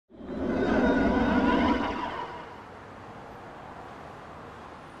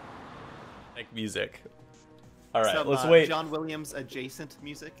Like music. All right, Some let's wait. John Williams adjacent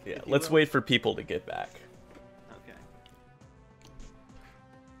music. Yeah, if you let's will. wait for people to get back.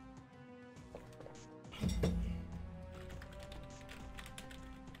 Okay.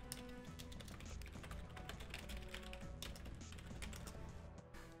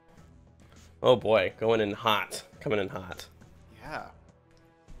 Oh boy, going in hot. Coming in hot. Yeah.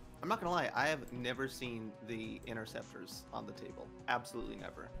 I'm not gonna lie, I have never seen the interceptors on the table. Absolutely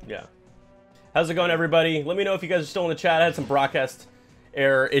never. Yeah. How's it going, everybody? Let me know if you guys are still in the chat. I had some broadcast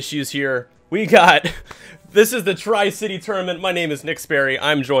error issues here. We got... This is the Tri-City Tournament. My name is Nick Sperry.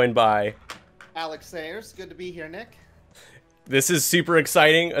 I'm joined by... Alek Sayers, good to be here, Nick. This is super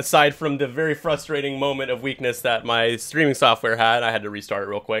exciting, aside from the very frustrating moment of weakness that my streaming software had. I had to restart it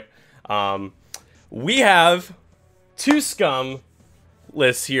real quick. We have two scum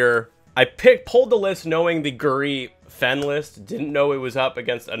lists here. I pulled the list knowing the Guri Fen list. Didn't know it was up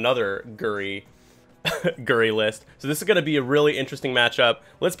against another Guri list. So this is going to be a really interesting matchup.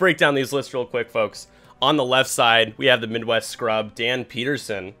 Let's break down these lists real quick, folks. On the left side, we have the Midwest Scrub, Dan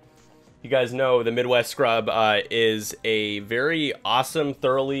Peterson. You guys know the Midwest Scrub is a very awesome,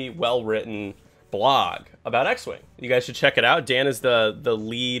 thoroughly well-written blog about X-Wing. You guys should check it out. Dan is the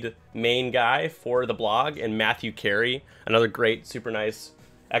lead main guy for the blog, and Matthew Carey, another great, super nice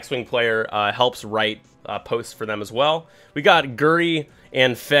X-Wing player, helps write posts for them as well. We got Guri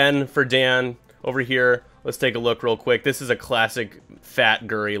and Fen for Dan over here. Let's take a look real quick. This is a classic fat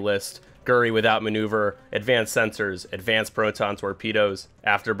Guri list. Guri without maneuver, advanced sensors, advanced proton torpedoes,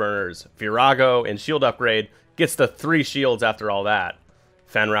 afterburners, Virago, and shield upgrade. Gets the 3 shields after all that.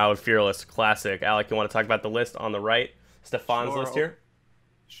 Fenrau, Fearless, classic. Alek, you want to talk about the list on the right? Stefan's list here?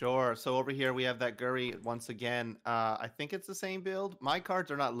 Sure. So over here we have that Guri once again. I think it's the same build. My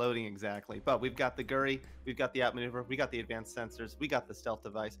cards are not loading exactly, but we've got the Guri, we've got the outmaneuver, we got the advanced sensors, we got the stealth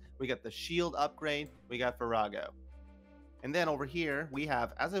device, we got the shield upgrade, we got Virago. And then over here we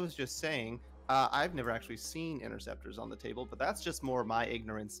have, as I was just saying, I've never actually seen interceptors on the table, but that's just more my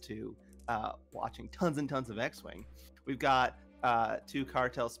ignorance to watching tons and tons of X-Wing. We've got 2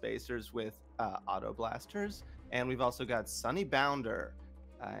 cartel spacers with auto blasters, and we've also got Sunny Bounder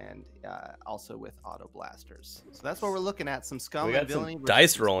and also with auto blasters. So that's what we're looking at. Some scum We and got villainy some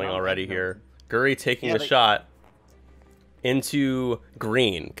dice rolling already here. Guri taking a shot into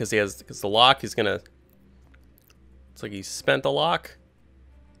green because the lock is gonna. It's like he spent the lock.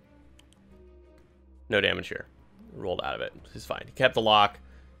 No damage here. Rolled out of it. He's fine. He kept the lock.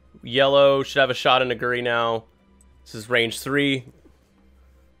 Yellow should have a shot into Guri now. This is range 3.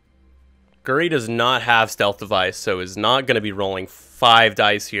 Guri does not have stealth device, so is not going to be rolling 5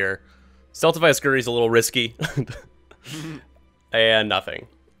 dice here. Stealth device Guri is a little risky. And nothing.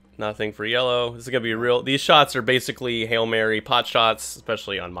 Nothing for yellow. This is going to be real. These shots are basically Hail Mary pot shots,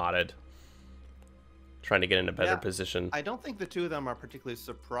 especially unmodded. Trying to get in a better position. I don't think the 2 of them are particularly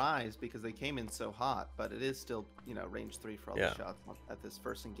surprised because they came in so hot, but it is still, you know, range 3 for all the shots at this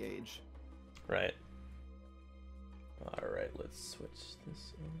first engage. Right. All right, let's switch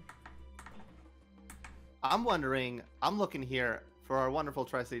this on. I'm wondering, I'm looking here for our wonderful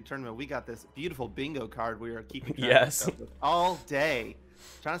Tri-City Tournament. We got this beautiful bingo card we are keeping track of all day.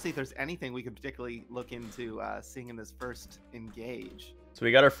 Trying to see if there's anything we could particularly look into seeing in this first engage. So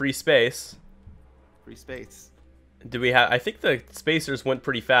we got our free space. Free space. Do we have? I think the spacers went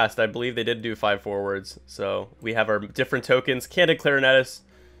pretty fast. I believe they did do 5 forwards. So we have our different tokens. Candid Clarinetist.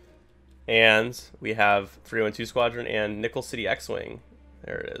 And we have 302 Squadron and Nickel City X-Wing.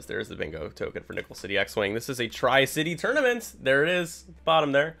 There it is. There's the bingo token for Nickel City X-Wing. This is a Tri-City Tournament. There it is.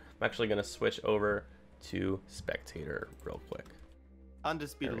 Bottom there. I'm actually going to switch over to Spectator real quick.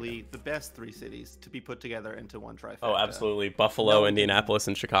 Undisputedly the best 3 cities to be put together into one trifecta. Oh, absolutely. Buffalo, Indianapolis,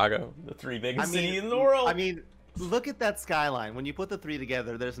 and Chicago. The 3 biggest cities in the world. I mean, look at that skyline. When you put the 3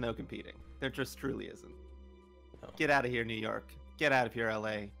 together, there's no competing. There just truly isn't. No. Get out of here, New York. Get out of here,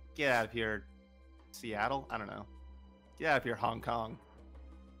 LA. Get out of here, Seattle. I don't know. Get out of here, Hong Kong.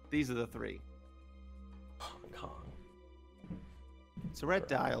 These are the 3. Hong Kong. So we're at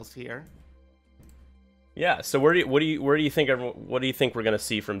dials here. Yeah. So where do you think we're gonna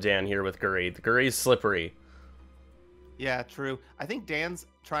see from Dan here with Guri? The Guri's slippery. Yeah, true. I think Dan's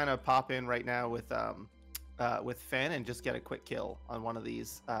trying to pop in right now with Fen and just get a quick kill on one of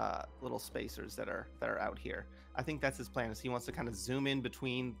these little spacers that are out here. I think that's his plan. Is he wants to kind of zoom in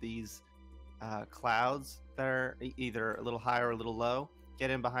between these clouds that are either a little high or a little low, get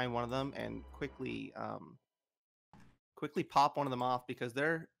in behind one of them, and quickly pop one of them off because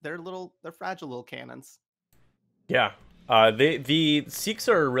they're fragile little cannons. Yeah, the Sikhs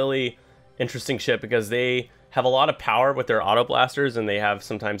are a really interesting ship because they have a lot of power with their auto blasters, and they have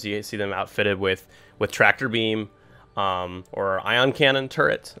sometimes you see them outfitted with tractor beam, or ion cannon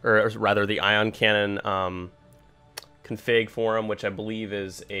turret, or rather the ion cannon config for them, which I believe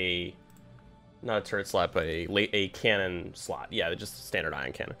is not a turret slot, but a cannon slot. Yeah, just a standard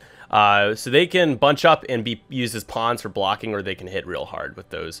ion cannon. So they can bunch up and be used as pawns for blocking, or they can hit real hard with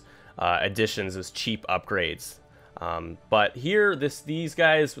those additions as cheap upgrades. But here, these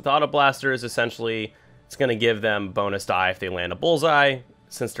guys with auto blasters, essentially, it's going to give them bonus die if they land a bullseye.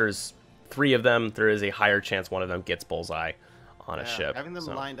 Since there's 3 of them, there is a higher chance one of them gets bullseye on a ship. Having them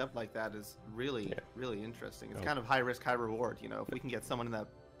lined up like that is really, really interesting. It's kind of high risk, high reward. You know, if we can get someone in that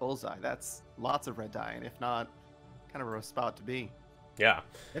bullseye, that's lots of red die, and if not, kind of a rough spot to be. Yeah.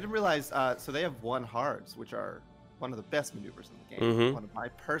 I didn't realize, so they have 1 hards, which are one of the best maneuvers in the game. One of my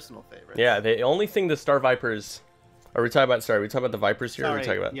personal favorites. Yeah, the only thing the Star Vipers... Are we talking about? Sorry, are we talking about the Vipers here? Sorry, or are we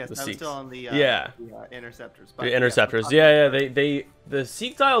talking about yes, the I'm Seeks? still on the interceptors. But the interceptors. Yeah. The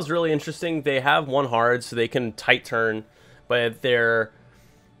Seek dial is really interesting. They have 1 hard, so they can tight turn, but their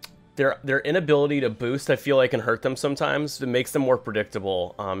inability to boost, I feel like, can hurt them sometimes. It makes them more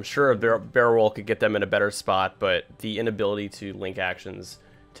predictable. Sure, a barrel roll could get them in a better spot, but the inability to link actions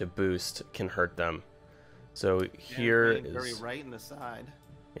to boost can hurt them. So here is very right in the side.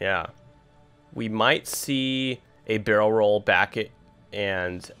 Yeah, we might see a barrel roll back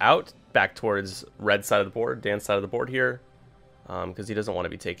and out back towards red side of the board, Dan's side of the board here, because he doesn't want to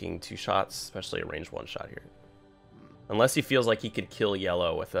be taking 2 shots, especially a range 1 shot here, unless he feels like he could kill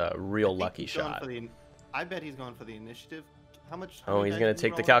yellow with a real lucky shot. I bet he's going for the initiative. How much? Oh, he's going to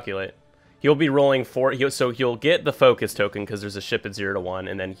take the calculate. He'll be rolling 4. So he'll get the focus token because there's a ship at 0 to 1,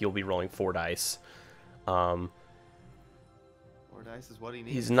 and then he'll be rolling 4 dice. 4 dice is what he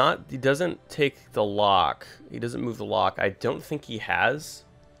needs. He doesn't take the lock. He doesn't move the lock. I don't think he has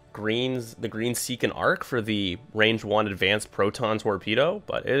the green Seek and Arc for the range 1 advanced proton torpedo,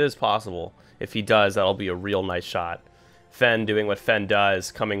 but it is possible. If he does, that'll be a real nice shot. Fen doing what Fen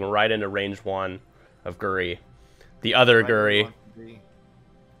does, coming right into range 1 of Guri. The other Guri.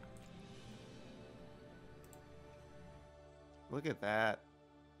 Look at that.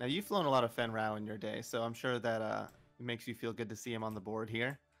 Now, you've flown a lot of Fen Rao in your day, so I'm sure that it makes you feel good to see him on the board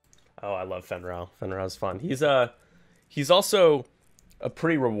here. Oh, I love Fen Rao. Fen Rao's fun. He's also a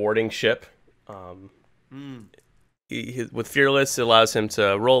pretty rewarding ship. With Fearless, it allows him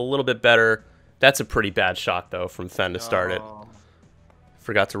to roll a little bit better. That's a pretty bad shot, though, from Fen to start it.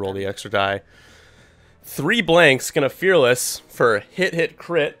 Forgot to roll the extra die. 3 blanks, gonna Fearless for hit,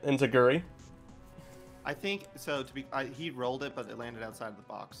 crit into Guri. I think, so he rolled it, but it landed outside the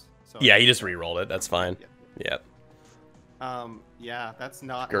box. So yeah, he just re-rolled it. That's fine. Yep. Yeah, that's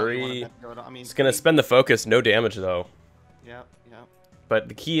not Guri. I mean, it's gonna spend the focus, no damage though. Yep. But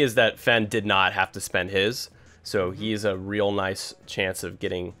the key is that Fen did not have to spend his, so he's a real nice chance of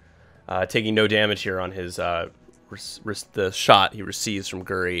getting, taking no damage here on his the shot he receives from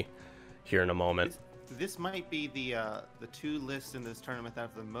Guri here in a moment. This might be the 2 lists in this tournament that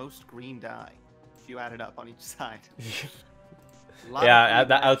have the most green die, if you add it up on each side. Yeah,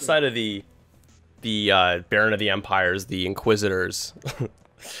 outside of the Baron of the Empires, the Inquisitors.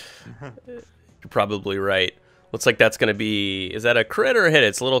 You're probably right. Looks like that's going to be... Is that a crit or a hit?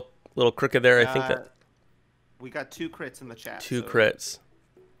 It's a little crooked there. I think that... We got 2 crits in the chat. 2 crits.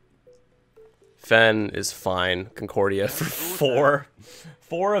 Fen is fine. Concordia for 4.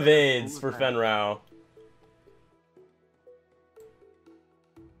 4 evades for Fen Rao.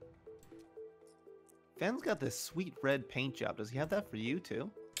 Fen's got this sweet red paint job. Does he have that for you too?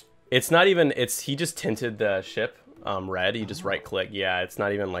 It's not even. He just tinted the ship red. You just right click. Yeah, it's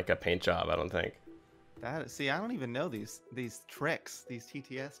not even like a paint job. I don't think. See, I don't even know these tricks, these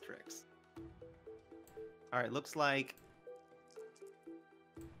TTS tricks. All right, looks like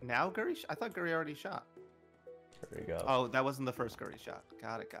now Guri. I thought Guri already shot. There we go. Oh, that wasn't the first Guri shot.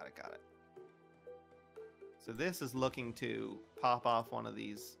 Got it. So this is looking to pop off one of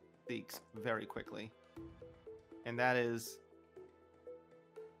these Seeks very quickly, and that is.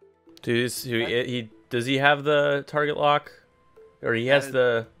 Does he have the target lock, or he has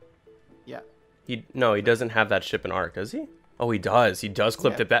the? Yeah. He doesn't have that ship in Arc, does he? Oh, he does. He does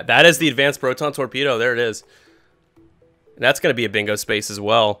clip it back. That is the advanced proton torpedo. There it is. And that's gonna be a bingo space as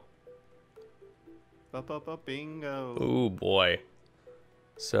well. Bingo. Oh boy.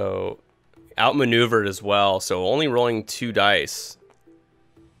 So outmaneuvered as well. So only rolling 2 dice.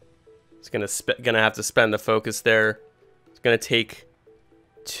 It's gonna have to spend the focus there. It's gonna take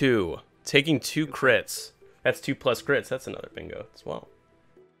 2. Taking 2 crits. That's 2 plus crits. That's another bingo as well.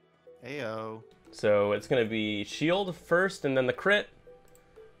 Heyo. So it's gonna be shield first, and then the crit.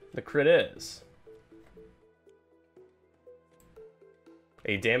 The crit is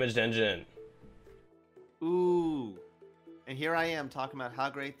A damaged engine. Ooh. And here I am talking about how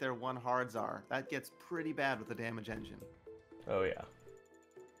great their one hards are. That gets pretty bad with the damage engine. Oh, yeah.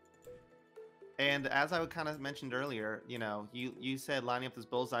 And as I kind of mentioned earlier, you know, you said lining up this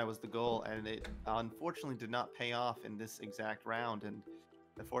bullseye was the goal, and it unfortunately did not pay off in this exact round, and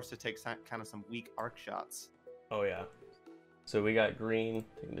they're forced to take kind of some weak arc shots. Oh, yeah. So we got green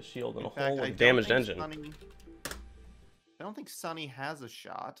taking the shield in a fact, hole with a damaged engine. I don't think Sunny has a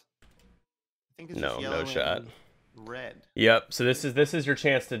shot. I think it's No, just yellow no shot. and red. Yep. So this is your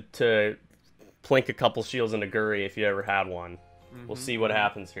chance to plink a couple shields into Guri if you ever had one. We'll see what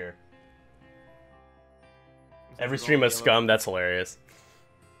happens here. Every stream of scum, that's hilarious.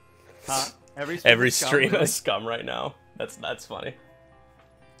 Huh? Every stream of scum right now. That's funny.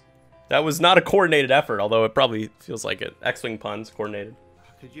 That was not a coordinated effort, although it probably feels like it. X-Wing puns, coordinated.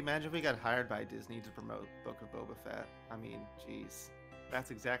 Could you imagine if we got hired by Disney to promote Book of Boba Fett? I mean, jeez.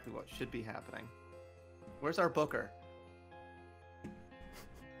 That's exactly what should be happening. Where's our booker?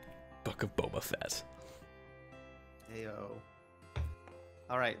 Book of Boba Fett. Ayo.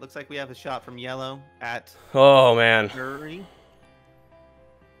 All right, looks like we have a shot from yellow at Oh, man. Guri.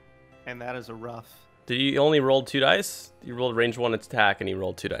 And that is a rough. Did you only roll 2 dice? You rolled range 1 attack and he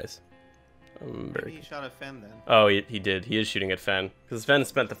rolled 2 dice. Maybe he shot at Fen then. Oh, he did. He is shooting at Fen. Because Fen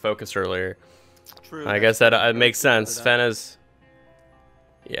spent the focus earlier. True. I guess that makes sense. Fen is...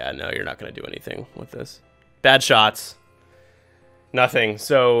 Yeah, no, you're not going to do anything with this. Bad shots. Nothing.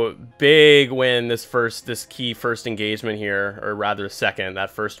 So, big win this key first engagement here. Or rather, second.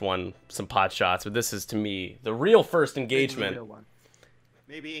 That first one, some pot shots. But this is, to me, the real first engagement.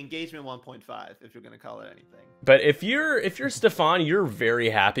 Maybe engagement 1.5, if you're going to call it anything. But if you're Stefan, you're very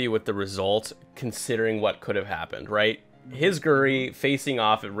happy with the result, considering what could have happened, right? His Guri facing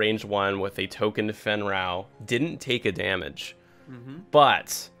off at range 1 with a token Fen Rao didn't take a damage,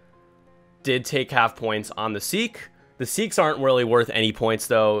 but did take half points on the Seek. The Seeks aren't really worth any points,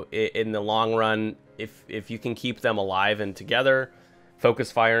 though, in the long run. If you can keep them alive and together, focus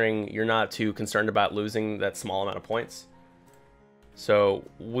firing, you're not too concerned about losing that small amount of points. So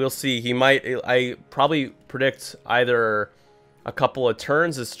we'll see. He might. I probably predict either a couple of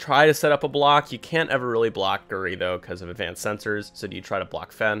turns is try to set up a block. You can't ever really block Guri though because of advanced sensors. So do you try to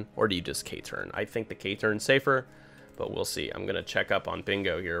block Fen or do you just K-turn? I think the K-turn's safer, but we'll see. I'm gonna check up on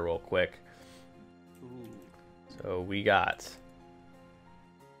bingo here real quick. So we got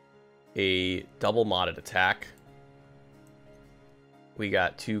a double modded attack. We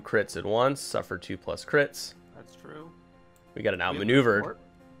got 2 crits at once. Suffer 2+ crits. That's true. We got an outmaneuvered.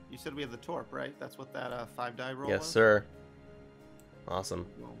 You said we have the torp, right? That's what that 5-die roll Yes, was? sir. Awesome.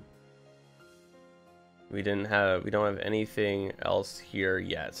 We don't have anything else here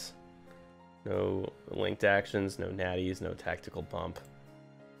yet. No linked actions, no natties, no tactical bump,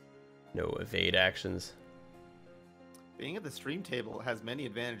 no evade actions. Being at the stream table has many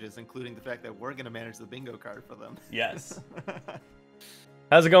advantages, including the fact that we're going to manage the bingo card for them. Yes.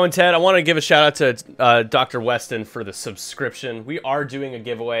 How's it going, Ted? I want to give a shout out to Dr. Weston for the subscription. We are doing a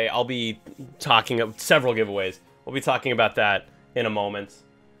giveaway. I'll be talking of several giveaways. We'll be talking about that in a moment.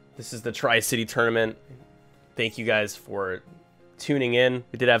 This is the Tri-City Tournament. Thank you guys for tuning in.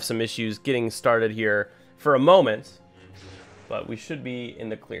 We did have some issues getting started here for a moment, but we should be in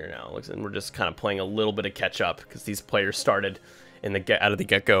the clear now. And we're just kind of playing a little bit of catch up because these players started out of the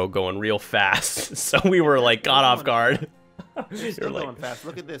get-go going real fast. So we were like caught off guard. They're still going fast.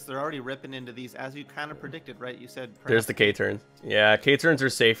 Look at this. They're already ripping into these, as you kind of predicted, right? You said... There's the K-turns. Yeah, K-turns are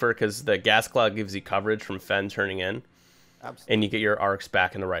safer because the gas cloud gives you coverage from Fen turning in. Absolutely. And you get your arcs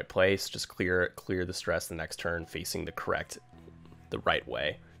back in the right place. Just clear the stress the next turn, facing the right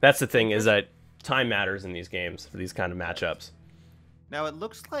way. That's the thing, is that time matters in these games for these kind of matchups. Now, it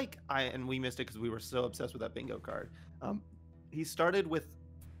looks like and we missed it because we were so obsessed with that bingo card. He started with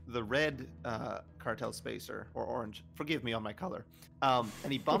the red cartel spacer, or orange, forgive me on my color, and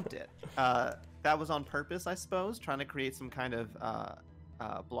he bumped it. That was on purpose, I suppose, trying to create some kind of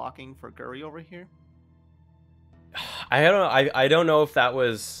blocking for Guri over here. I don't know if that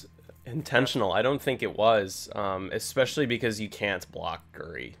was intentional. I don't think it was, especially because you can't block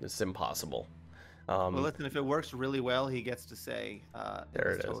Guri. It's impossible. Well, listen, if it works really well, he gets to say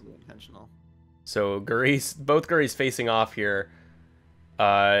there it is. Totally intentional. So both Guri's facing off here.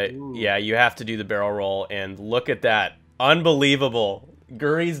 Yeah, you have to do the barrel roll, and look at that. Unbelievable.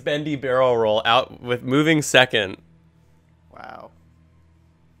 Guri's bendy barrel roll out with moving second. Wow.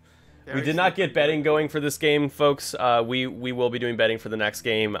 We did not get betting going for this game, folks. We will be doing betting for the next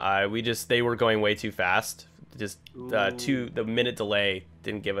game. They were going way too fast. The minute delay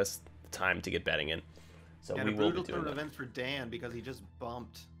didn't give us time to get betting in. So and we a will be brutal doing turn that. of events for Dan because he just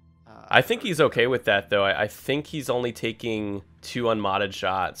bumped. I think he's okay with that, though. I think he's only taking 2 unmodded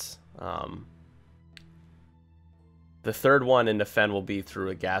shots. The third one in the Fen will be through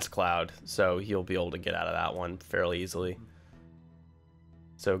a gas cloud, so he'll be able to get out of that one fairly easily.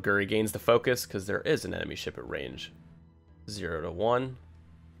 So Guri gains the focus because there is an enemy ship at range. 0 to 1.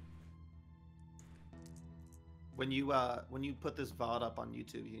 When you put this VOD up on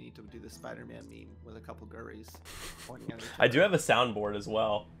YouTube, you need to do the Spider-Man meme with a couple Guris pointing at each other. I do have a soundboard as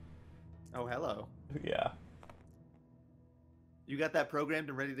well. Oh, hello. Yeah. You got that programmed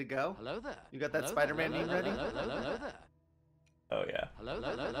and ready to go? Hello there. You got that Spider-Man meme ready? Hello there. Oh yeah. Hello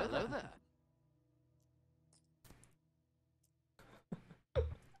there.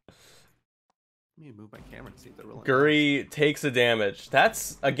 Let me move my camera to see if they're rolling. Guri takes a damage.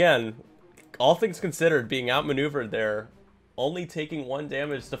 That's, again, all things considered, being outmaneuvered there, only taking 1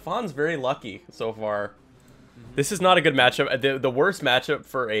 damage. Stefan's very lucky so far. This is not a good matchup. The worst matchup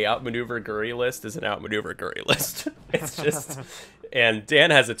for a outmaneuver Guri list is an outmaneuver Guri list. It's just... And Dan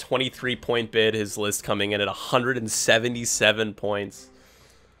has a 23-point bid, his list coming in at 177 points.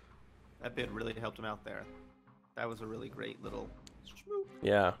 That bid really helped him out there. That was a really great little...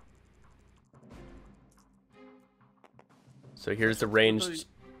 Yeah. So here's the ranged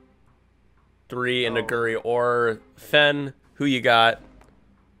 3 into Guri or Fen. Who you got?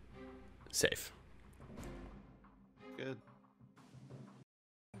 Safe. Good.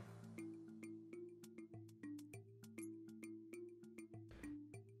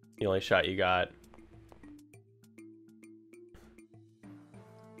 The only shot you got.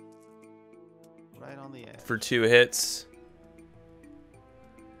 Right on the edge. For 2 hits.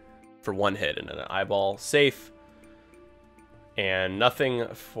 For 1 hit and an eyeball. Safe. And nothing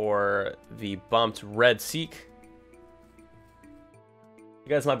for the bumped red Seek. You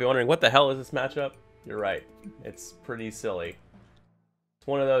guys might be wondering, what the hell is this matchup? You're right. It's pretty silly. It's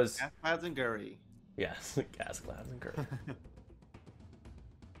one of those... Gas clouds and Guri. Yes, gas clouds and Guri.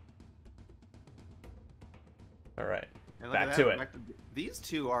 All right, back to it. These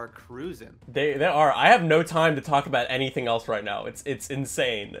two are cruising. They are. I have no time to talk about anything else right now. It's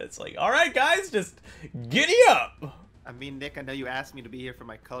insane. It's like, all right, guys, just giddy up. I mean, Nick, I know you asked me to be here for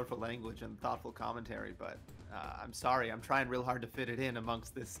my colorful language and thoughtful commentary, but I'm sorry. I'm trying real hard to fit it in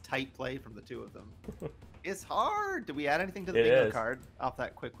amongst this tight play from the two of them. It's hard. Did we add anything to the bingo card off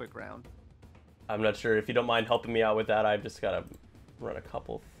that quick round? I'm not sure. If you don't mind helping me out with that, I've just got to run a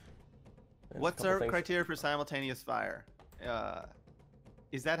couple. What's our criteria for simultaneous fire?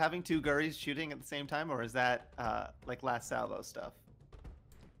 Is that having 2 Guris shooting at the same time, or is that like last salvo stuff?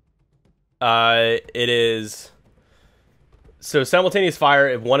 It is. So simultaneous fire,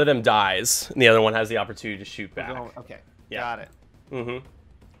 if one of them dies, and the other one has the opportunity to shoot back. Okay, yeah. Got it. Mm-hmm.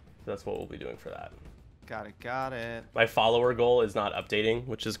 That's what we'll be doing for that. Got it. My follower goal is not updating,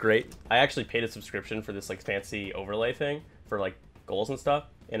 which is great. I actually paid a subscription for this like fancy overlay thing for like goals and stuff,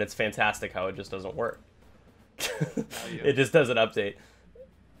 and it's fantastic how it just doesn't work. It just doesn't update.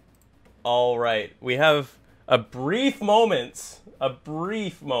 All right, we have a brief moment.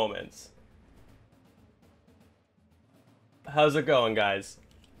 How's it going, guys?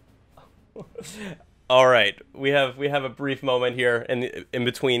 All right, we have a brief moment here in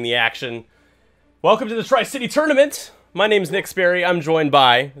between the action. Welcome to the Tri-City Tournament. My name's Nick Sperry. I'm joined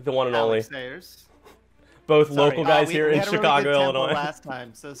by the one and only Sayers. Both local guys here in Chicago, really Illinois. Last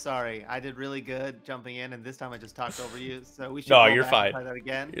time, so sorry. I did really good jumping in, and this time I just talked over you. So we should. No, you're fine. Try that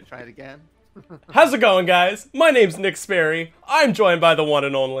again. Try it again. How's it going, guys? My name's Nick Sperry. I'm joined by the one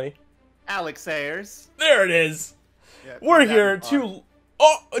and only Alek Sayers. There it is. Yeah, we're here, two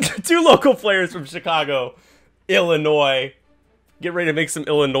local players from Chicago, Illinois. Get ready to make some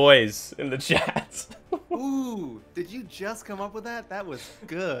Illinois in the chat. Ooh, did you just come up with that? That was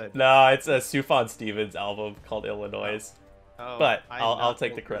good. No, it's a Stefan Stevens album called Illinois. Oh, but I'll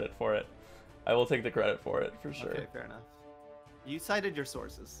take the credit for it. I will take the credit for it, for sure. Okay, fair enough. You cited your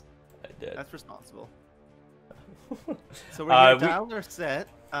sources. I did. That's responsible. So we're gonna dial our set.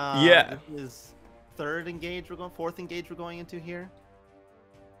 Yeah. This is fourth engage we're going into here.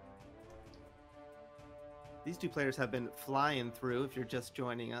 These two players have been flying through if you're just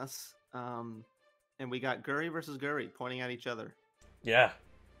joining us. And we got Guri versus Guri pointing at each other. Yeah.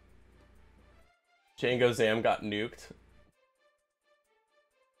 Django Zam got nuked.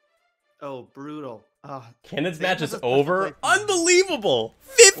 Oh, brutal. Cannon's match is over. Unbelievable.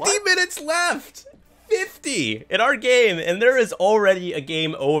 50 minutes left. 50 in our game, and there is already a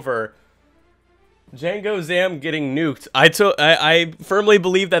game over. Django Zam getting nuked. I firmly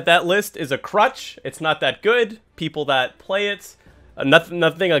believe that list is a crutch. It's not that good. People that play it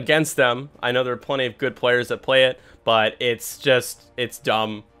Nothing against them. I know there are plenty of good players that play it, but it's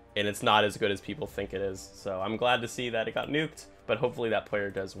dumb, and it's not as good as people think it is. So I'm glad to see that it got nuked, but hopefully that player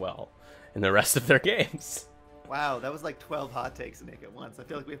does well in the rest of their games. Wow, that was like 12 hot takes, Nick, at once. I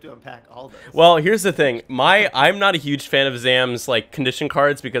feel like we have to unpack all those. Well, here's the thing. I'm not a huge fan of Zam's like condition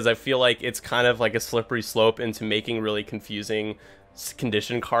cards because I feel like it's kind of like a slippery slope into making really confusing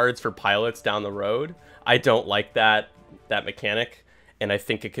condition cards for pilots down the road. I don't like that mechanic, and I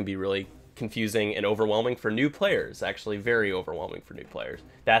think it can be really confusing and overwhelming for new players. Actually, very overwhelming for new players.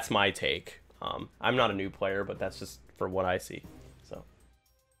 That's my take. I'm not a new player, but that's just for what I see. So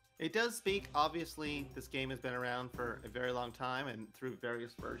it does speak. Obviously, this game has been around for a very long time and through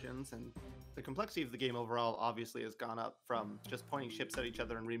various versions, and the complexity of the game overall obviously has gone up from just pointing ships at each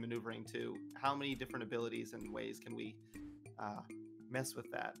other and remaneuvering to how many different abilities and ways can we mess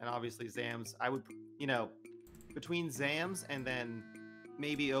with that. And obviously Zam's, I would, between Zam's and then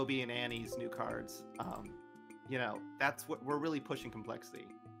maybe Obi and Annie's new cards, that's what we're really pushing complexity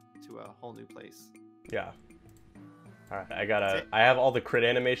to a whole new place. Yeah. All right, I have all the crit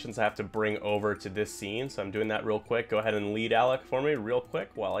animations I have to bring over to this scene, so I'm doing that real quick. Go ahead and lead Alek for me real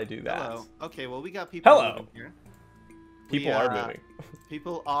quick while I do that. Hello. Okay, well, we got people moving here. People are moving.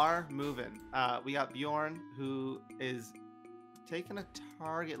 People are moving. We got Bjorn, who is taking a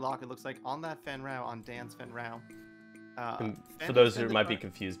target lock, it looks like, on that Fen Rao, on Dan's Fen Rao. For those who might be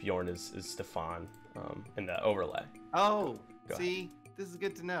confused, Bjorn is Stefan in the overlay. Oh, see, this is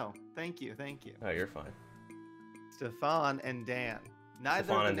good to know. Thank you. Oh, you're fine. Stefan and Dan.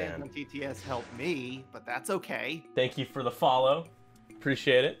 Neither of the names on TTS helped me, but that's okay. Thank you for the follow.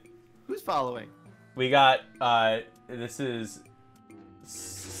 Appreciate it. Who's following? We got, this is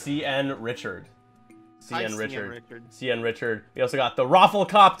CN Richard. CN Richard. We also got the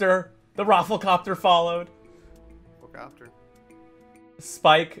Rafflecopter. The Rafflecopter followed.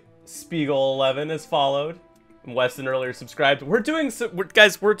 Spike Spiegel 11 is followed. And Weston earlier subscribed.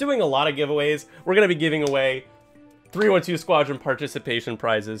 Guys, we're doing a lot of giveaways. We're gonna be giving away 312 Squadron participation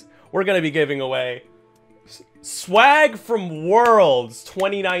prizes. We're gonna be giving away swag from Worlds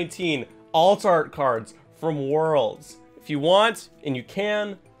 2019 alt art cards from Worlds. If you want and you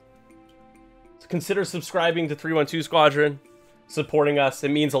can, consider subscribing to 312 Squadron, supporting us. It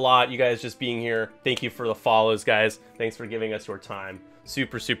means a lot, you guys just being here. Thank you for the follows, guys. Thanks for giving us your time.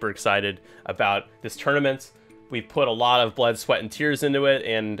 Super excited about this tournament. We put a lot of blood, sweat, and tears into it,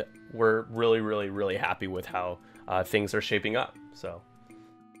 and we're really happy with how things are shaping up. So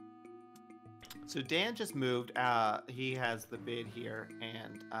Dan just moved. He has the bid here,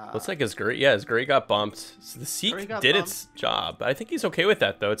 and looks like his Guri got bumped. So the Seek did its job. I think he's okay with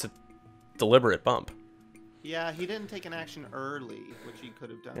that, though. It's a deliberate bump. Yeah, he didn't take an action early, which he could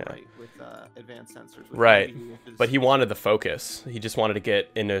have done right with advanced sensors. Right, but he wanted the focus. He just wanted to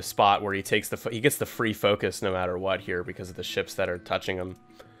get into a spot where he gets the free focus no matter what here because of the ships that are touching him.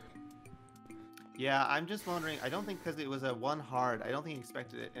 Yeah, I'm just wondering. I don't think because it was a 1 hard. I don't think he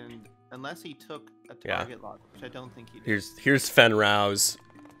expected it, and unless he took a target lock, which I don't think he did. Here's Fen Rao's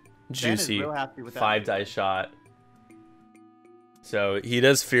juicy 5-die shot. So he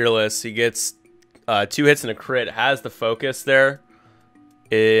does Fearless. He gets 2 hits and a crit. Has the focus there,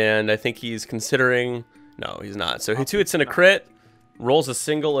 and I think he's considering. No, he's not. So 2 hits and a crit. Rolls a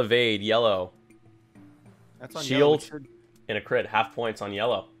single evade. Yellow. That's on shield yellow, and a crit. Half points on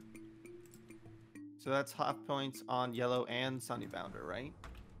yellow. So that's half points on yellow and Sunny Bounder, right?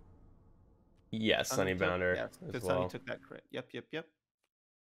 Yes, Sunny Bounder. Yes, because Sunny took that crit. Yep.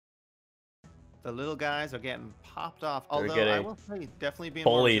 The little guys are getting popped off. Although I will say, definitely being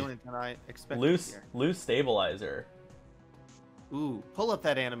more resilient than I expected. Loose stabilizer. Ooh, pull up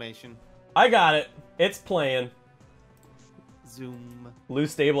that animation. I got it. It's playing. Zoom.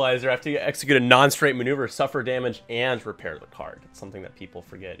 Loose stabilizer. After you execute a non-straight maneuver, suffer damage and repair the card. It's something that people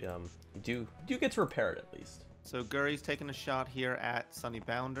forget. You do get to repair it at least. So Guri's taking a shot here at Sunny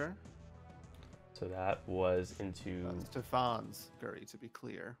Bounder. So that was into Stefan's Guri, to be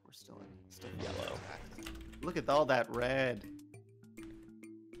clear. We're still in yellow. Look at all that red.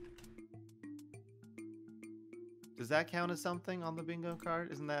 Does that count as something on the bingo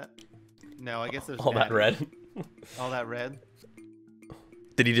card? Isn't that? No, I guess there's all that red. All that red.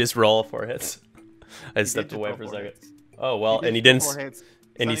 Did he just roll 4 hits? I stepped away for a second. Oh well, and he didn't. 4 hits.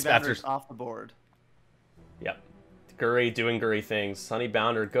 And he's after off the board. Yep. Guri doing Guri things. Sunny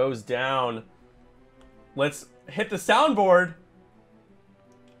Bounder goes down. Let's hit the soundboard.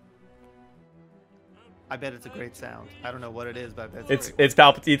 I bet it's a great sound. I don't know what it is, but I bet it's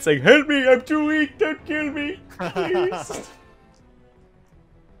Palpatine saying, "Help me! I'm too weak. Don't kill me, please."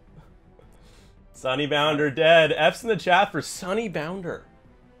 Sunny Bounder dead. F's in the chat for Sunny Bounder.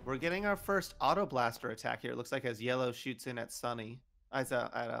 We're getting our first auto blaster attack here. It looks like as yellow shoots in at Sunny. At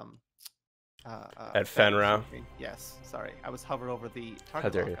Fenra. Yes, sorry. I was hovered over the How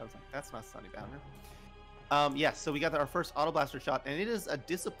target dare lock. you. I was like, that's not Sunny Bounder. Yes, so we got our first auto blaster shot, and it is a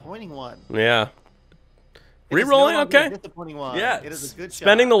disappointing one. Yeah. It is no Rerolling, longer a okay. disappointing one. Yeah. It is a good shot.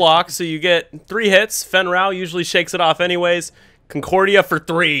 Spending the lock, so you get 3 hits. Fenrau usually shakes it off anyways. Concordia for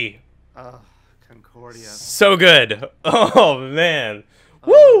 3. Concordia. So good. Oh, man.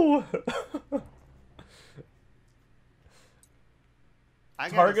 Woo! I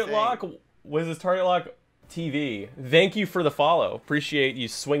gotta Target say, lock? Was this Target Lock TV? Thank you for the follow. Appreciate you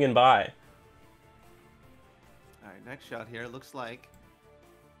swinging by. All right, next shot here. Looks like.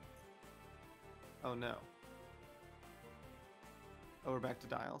 Oh no. Oh, we're back to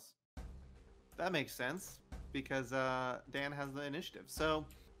dials. That makes sense because Dan has the initiative. So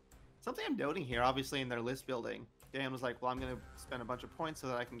something I'm noting here, obviously in their list building, Dan was like, "Well, I'm going to spend a bunch of points so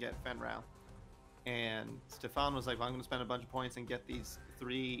that I can get Fenrau," and Stefan was like, "Well, I'm going to spend a bunch of points and get these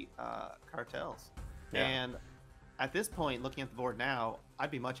 3 cartels." Yeah. And at this point, looking at the board now,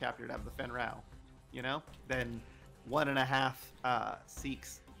 I'd be much happier to have the Fenrau, than 1.5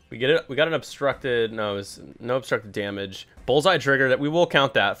 Seeks. We get it. We got an obstructed. No, it was no obstructed damage. Bullseye trigger. That we will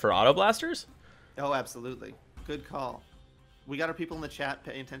count that for auto blasters. Oh, absolutely. Good call. We got our people in the chat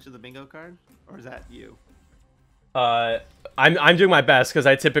paying attention to the bingo card, or is that you? I'm doing my best because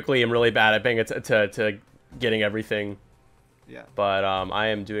I typically am really bad at being to getting everything. Yeah. But I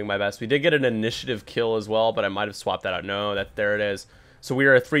am doing my best. We did get an initiative kill as well, but I might have swapped that out. No, there it is. So we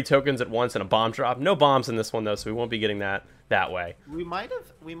are at 3 tokens at once and a bomb drop. No bombs in this one though, so we won't be getting that way. We might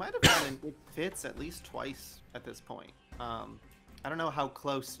have gotten it fits at least twice at this point. I don't know how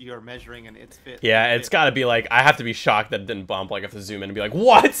close you're measuring an it's fit. Yeah, it's got to be like I have to be shocked that it didn't bump. Like I have to zoom in and be like,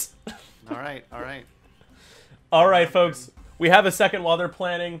 what? All right, all right. All right, folks. We have a second while they're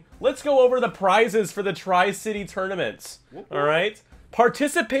planning. Let's go over the prizes for the Tri-City tournaments. All right?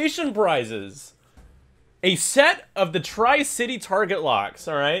 Participation prizes. A set of the Tri-City target locks,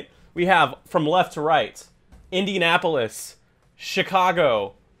 all right? We have from left to right, Indianapolis,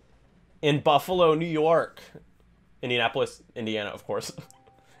 Chicago, and Buffalo, New York. Indianapolis, Indiana, of course.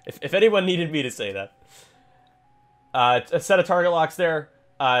 if anyone needed me to say that. A set of target locks there.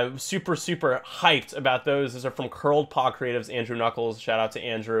 Super hyped about those. Those are from Curled Paw Creatives, Andrew Knuckles. Shout out to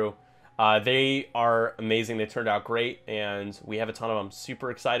Andrew. They are amazing. They turned out great, and we have a ton of them. Super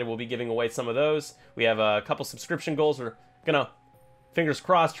excited. We'll be giving away some of those. We have a couple subscription goals we're gonna, fingers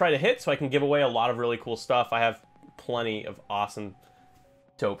crossed, try to hit so I can give away a lot of really cool stuff. I have plenty of awesome,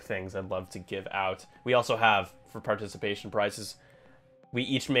 dope things I'd love to give out. We also have, for participation prizes, we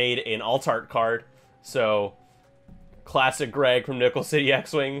each made an alt-art card. So, classic Greg from Nickel City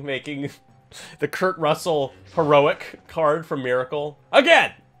X-Wing making the Kurt Russell heroic card from Miracle.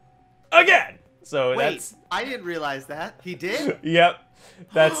 Again! So Wait, I didn't realize that. He did? Yep.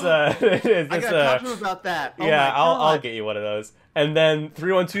 That's it is. I gotta talk to him about that. Oh yeah, my I'll God. get you one of those. And then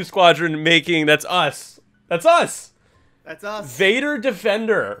 312 Squadron making that's us. That's us. That's us. Vader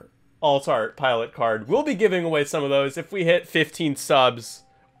Defender alt-art pilot card. We'll be giving away some of those. If we hit 15 subs,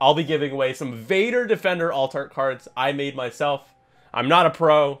 I'll be giving away some Vader Defender alt-art cards I made myself. I'm not a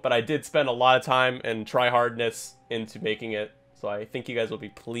pro, but I did spend a lot of time and try-hardness into making it. So I think you guys will be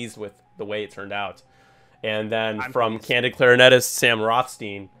pleased with the way it turned out. And then from Candid Clarinetist Sam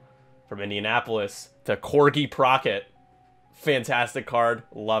Rothstein from Indianapolis to Corgi Procket. Fantastic card.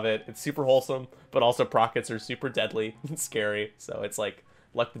 Love it. It's super wholesome, but also Prockets are super deadly and scary. So it's like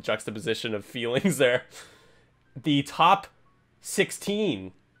the juxtaposition of feelings there. The top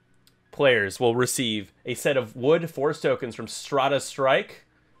 16 players will receive a set of wood force tokens from Strata Strike.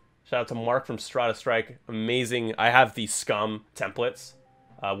 Shout out to Mark from Strata Strike. Amazing. I have the Scum templates,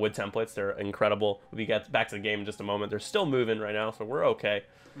 wood templates. They're incredible. We get back to the game in just a moment. They're still moving right now, so we're okay.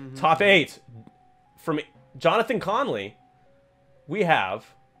 Top 8 from Jonathan Conley. We have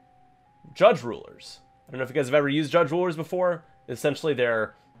Judge Rulers. I don't know if you guys have ever used Judge Rulers before. Essentially,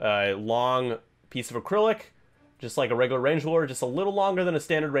 they're a long piece of acrylic, just like a regular range ruler, just a little longer than a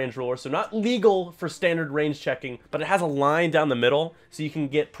standard range ruler. So not legal for standard range checking, but it has a line down the middle, so you can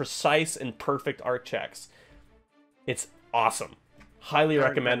get precise and perfect arc checks. It's awesome. Highly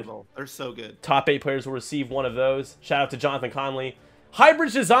recommend. Incredible. They're so good. Top 8 players will receive one of those. Shout out to Jonathan Conley.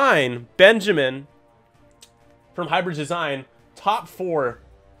 Hybrid Design, Benjamin from Hybrid Design. Top 4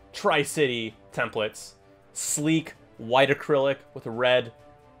 Tri-City templates. Sleek, white acrylic with a red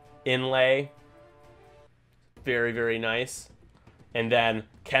inlay. Very, very nice. And then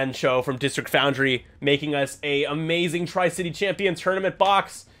Ken Cho from District Foundry making us a amazing Tri-City Champion tournament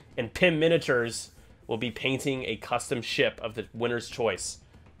box and Pim Miniatures will be painting a custom ship of the winner's choice.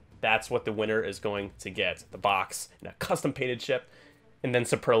 That's what the winner is going to get. The box and a custom painted ship. And then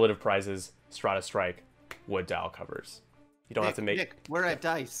superlative prizes, Strata Strike, wood dial covers. You don't have to make... Nick, we're at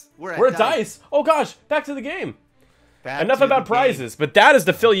dice. We're at dice. Oh gosh, back to the game. Back Enough to about the prizes, but that is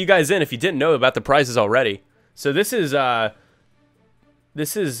to fill you guys in if you didn't know about the prizes already. So this is Stefan's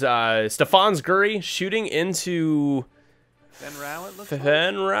Guri shooting into Fen Rao, it looks like.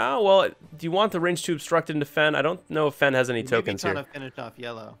 Fen Rao. Well, do you want the range to obstruct into Fen? I don't know if Fen has any tokens here. Maybe trying to finish off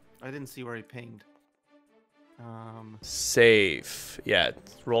yellow. I didn't see where he pinged. Safe. Yeah,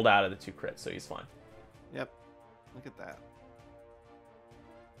 it's rolled out of the 2 crits, so he's fine. Yep. Look at that.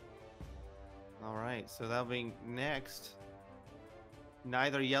 All right, so that'll be next.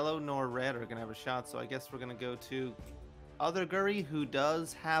 Neither yellow nor red are going to have a shot, so I guess we're going to go to other Guri, who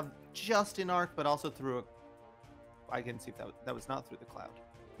does have just an arc, but also through a... I can see if that was not through the cloud.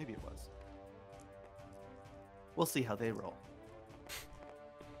 Maybe it was. We'll see how they roll.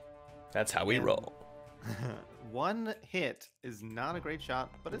 That's how we roll. One hit is not a great shot,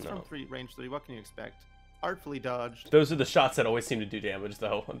 but it's from range 3. What can you expect? Artfully dodged. Those are the shots that always seem to do damage,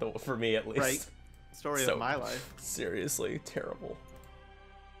 though, for me at least. Right. Story of my life. Seriously, terrible.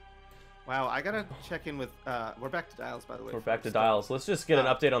 Wow, I gotta check in with... we're back to dials, by the way. We're back to dials. Let's just get an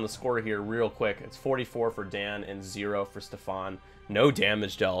update on the score here real quick. It's 44 for Dan and 0 for Stefan. No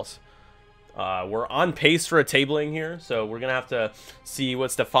damage dealt. We're on pace for a tabling here, so we're going to have to see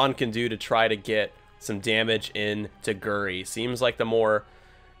what Stefan can do to try to get some damage into Guri. Seems like the more...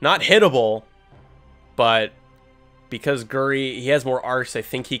 Not hittable, but... Because Guri, he has more arcs, I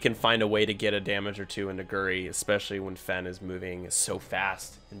think he can find a way to get a damage or 2 into Guri, especially when Fen is moving so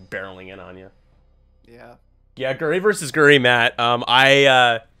fast and barreling in on you. Yeah. Yeah, Guri versus Guri, Matt.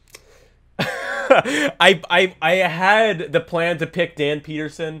 I had the plan to pick Dan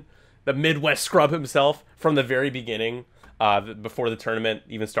Peterson, the Midwest scrub himself, from the very beginning, before the tournament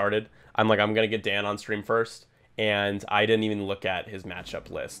even started. I'm like, I'm going to get Dan on stream first, and I didn't even look at his matchup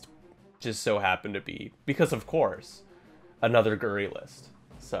list. Just so happened to be, because of course, another Guri list.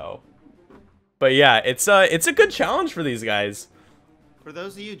 So, but yeah, it's a good challenge for these guys. For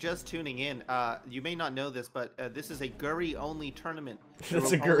those of you just tuning in, you may not know this, but this is a Guri only tournament.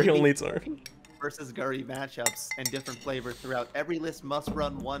 It's a Guri only tournament versus Guri matchups and different flavors throughout. Every list must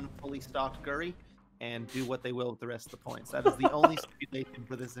run one fully stocked Guri and do what they will with the rest of the points. That is the only stipulation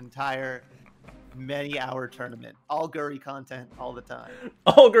for this entire many-hour tournament. All Guri content all the time.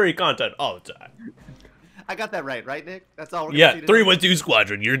 All Guri content all the time. I got that right, Nick? That's all we're gonna see today? 312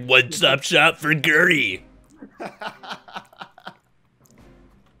 Squadron, your one-stop shop for Guri.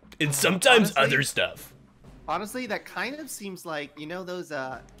 And sometimes other stuff. Honestly, that kind of seems like, you know, those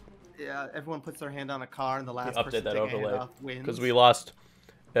everyone puts their hand on a car and the last person to take a hand off wins. Because we lost.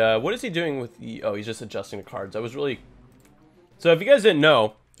 What is he doing with the... Oh, he's just adjusting the cards. I was really... So if you guys didn't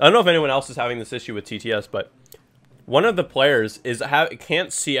know, I don't know if anyone else is having this issue with TTS, but one of the players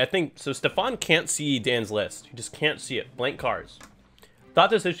can't see... I think... So Stefan can't see Dan's list. He just can't see it. Blank cards. Thought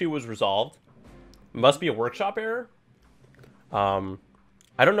this issue was resolved. It must be a workshop error.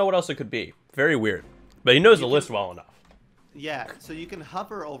 I don't know what else it could be. Very weird. But he knows the list well enough. Yeah, so you can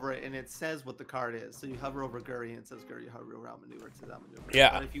hover over it and it says what the card is. So you hover over Guri and it says Guri, you hover over outmaneuver, it says outmaneuver.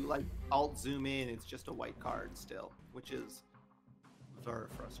 Yeah. But if you like alt zoom in, it's just a white card still, which is very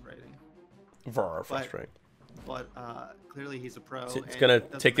frustrating. Very frustrating. But clearly he's a pro. It's going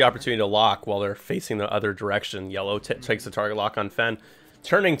to take the opportunity to lock while they're facing the other direction. Yellow takes the target lock on Fen.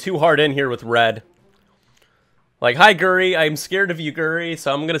 Turning too hard in here with red. Like, hi, Guri. I'm scared of you, Guri,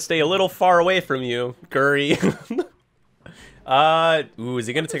 so I'm going to stay a little far away from you, Guri. Ooh, is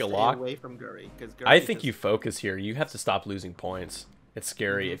he going to take a lock? Away from Guri, I think you focus here. You have to stop losing points. It's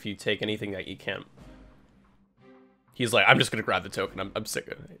scary if you take anything that you can't. He's like, I'm just going to grab the token. I'm sick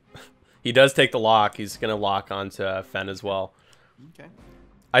of it. He does take the lock. He's going to lock onto Fen as well. Okay.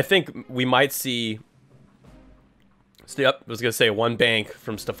 I think we might see... Yep, I was going to say one bank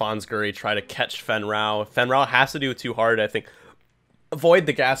from Stefan's Guri try to catch Fen Rao. Fen Rao has to do it too hard, I think. Avoid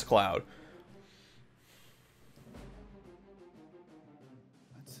the gas cloud.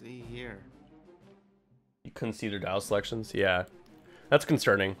 Let's see here. You couldn't see their dial selections? Yeah. That's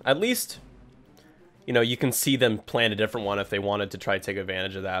concerning. At least, you know, you can see them plan a different one if they wanted to try to take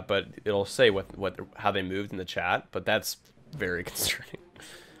advantage of that, but it'll say how they moved in the chat, but that's very concerning.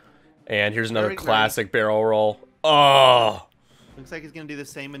 And here's another classic barrel roll. Oh! Looks like he's going to do the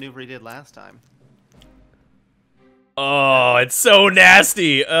same maneuver he did last time. Oh, it's so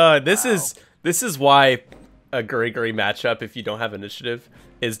nasty. This is why a Guri matchup, if you don't have initiative,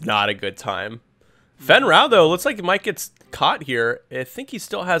 is not a good time. Fen Rao, though, looks like he might get caught here. I think he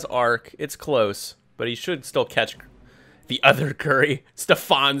still has arc. It's close. but he should still catch the other Guri,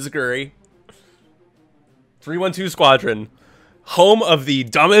 Stefan's Guri. 3-1-2 Squadron, home of the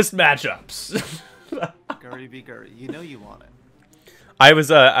dumbest matchups. Guri be Guri. You know you want it. I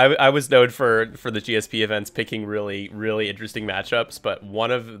was known for the GSP events picking really interesting matchups, but one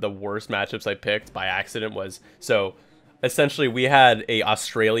of the worst matchups I picked by accident was, so essentially we had a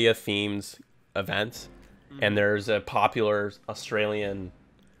Australia themed event, and there's a popular Australian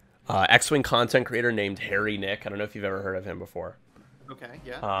X-Wing content creator named Harry Nick. I don't know if you've ever heard of him before. Okay,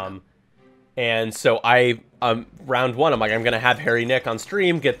 yeah. And so round one, I'm like, I'm gonna have Harry Nick on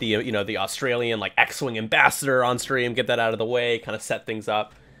stream, get the the Australian like X-Wing ambassador on stream, get that out of the way, kind of set things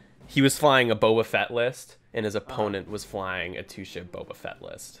up. He was flying a Boba Fett list, and his opponent was flying a 2-ship Boba Fett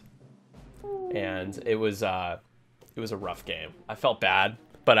list, and it was a rough game. I felt bad,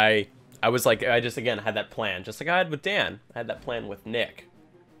 but I was like, I just again had that plan, just like I had with Dan. I had that plan with Nick.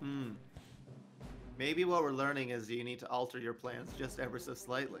 Maybe what we're learning is you need to alter your plans just ever so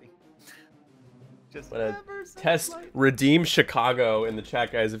slightly. Just test redeem Chicago in the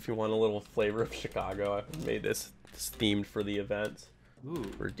chat, guys, if you want a little flavor of Chicago. I made this themed for the event. Ooh.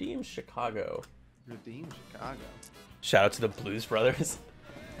 Redeem Chicago. Redeem Chicago. Shout out to the Blues Brothers.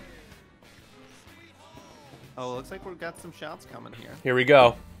 Oh, looks like we've got some shots coming here. Here we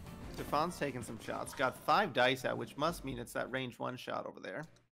go. Stefan's taking some shots. Got 5 dice out, which must mean it's that range 1 shot over there.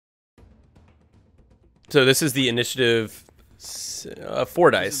 So this is the initiative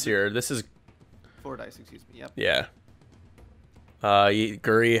 4 dice here. This is 4 dice, excuse me. Yep. yeah.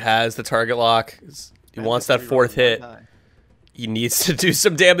 Guri has the target lock. He wants that 4th hit. He needs to do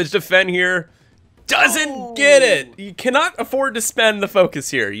some damage to Fen here. Doesn't get it. You cannot afford to spend the focus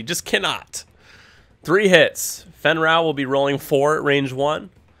here. You just cannot. 3 hits. Fen Rao will be rolling 4 at range 1.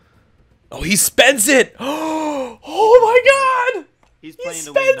 Oh, he spends it. Oh my God. He's He playing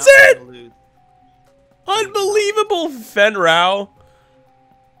to win, spends not it. to lose. Unbelievable, Fen Rao.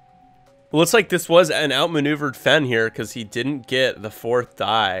 Looks like this was an outmaneuvered Fen here because he didn't get the 4th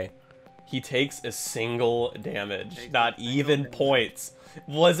die. He takes a single damage, not even points.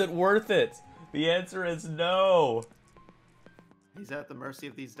 Was it worth it? The answer is no. He's at the mercy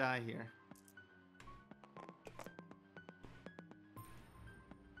of these die here.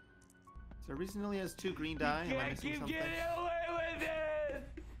 Is there a reason he only has 2 green die? Am I missing something?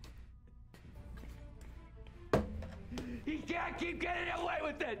 He can't keep getting away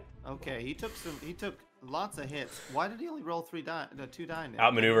with it. Okay, he took lots of hits. Why did he only roll 2 die now?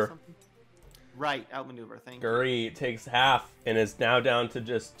 Outmaneuver. Right, outmaneuver. Thank you. Guri takes half and is now down to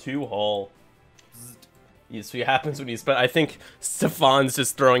just 2 hull. You see what happens when you spend. I think Stefan's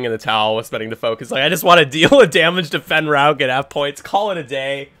just throwing in the towel with spending the focus. Like, I just want to deal with damage to Fen Rao, get half points, call it a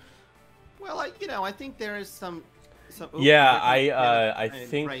day. Well, I think there is some. Yeah, I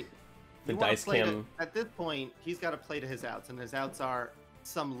think right. the dice cam. At this point, he's got to play to his outs, and his outs are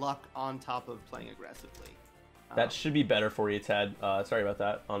some luck on top of playing aggressively. That should be better for you, Ted. Sorry about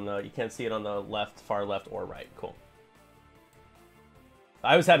that. On the, you can't see it on the left, far left, or right. Cool.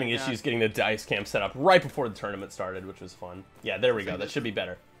 I was having issues getting the dice cam set up right before the tournament started, which was fun. Yeah, there we go. That should be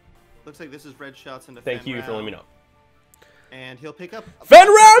better. Looks like this is red shots into Thank you for letting me know. And he'll pick up. Fen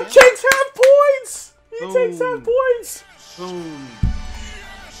Rao takes half points! He takes half points! Boom.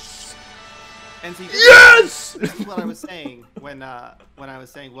 And see, yes! This is what I was saying when I was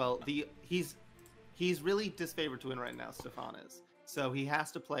saying, well, he's really disfavored to win right now, Stefan is. So he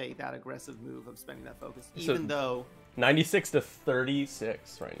has to play that aggressive move of spending that focus, even though 96 to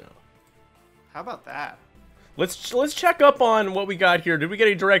 36 right now. How about that? Let's check up on what we got here. Did we get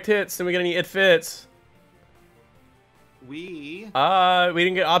any direct hits? Did we get any it fits? We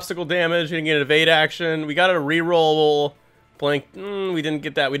didn't get obstacle damage. We didn't get evade action. We got a reroll blank. We didn't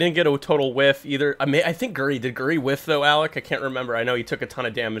get that. We didn't get a total whiff either. I think Guri did. Guri whiff though, Alek? I can't remember. I know he took a ton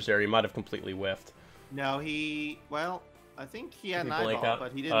of damage there. He might have completely whiffed. No, well, I think he had an eyeball, out?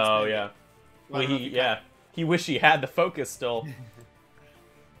 but he didn't. Oh yeah. Well, he wished he had the focus still.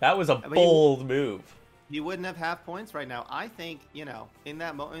 That was a bold move. He wouldn't have half points right now. I think, in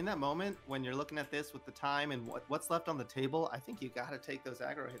that moment when you're looking at this with the time and what's left on the table, I think you got to take those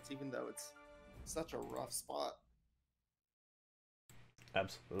aggro hits, even though it's such a rough spot.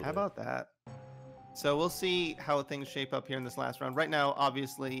 Absolutely. How about that? So we'll see how things shape up here in this last round. Right now,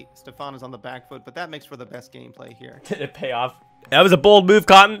 obviously, Stefan is on the back foot, but that makes for the best gameplay here. Did it pay off? That was a bold move,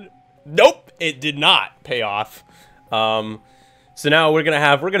 Cotton. Nope, it did not pay off. So now we're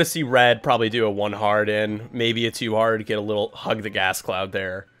gonna see Red probably do a 1 hard in, maybe a 2 hard, get a little hug the gas cloud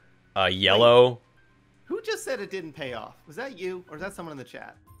there. Yellow. Wait, who just said it didn't pay off? Was that you, or is that someone in the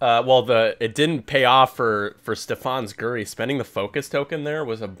chat? Well, it didn't pay off for Stefan's Guri. Spending the focus token there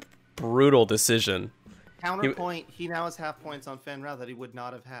was a brutal decision. Counterpoint, he now has half points on Fenrau that he would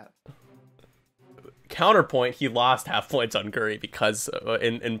not have had. Counterpoint, he lost half points on Curry because,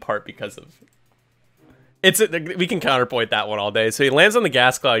 in part because of... we can counterpoint that one all day. So he lands on the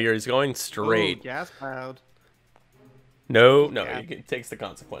gas cloud here. He's going straight. Ooh, gas cloud. No, Yeah. he takes the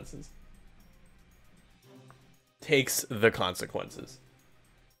consequences. Takes the consequences.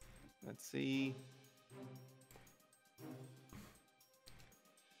 Let's see.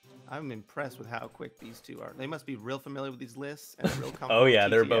 I'm impressed with how quick these two are. They must be real familiar with these lists and real comfortable. Oh yeah,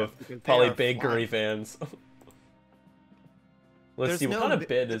 they're TTF both because they probably are big flying. Curry fans. Let's There's see, what no kind of bi-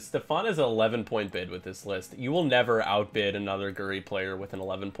 bid is... Stefan is an 11-point bid with this list. You will never outbid another Guri player with an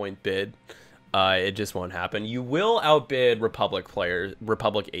 11-point bid. It just won't happen. You will outbid Republic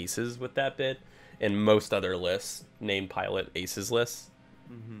aces with that bid, and most other lists, named pilot aces lists.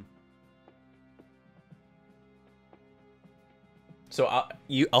 Mm-hmm. So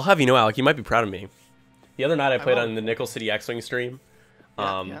I'll have you know, Alec, you might be proud of me. The other night I played will. on the Nickel City X-Wing stream.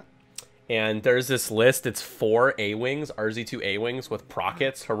 Yeah. And there's this list. It's 4 A-Wings, RZ2 A-Wings with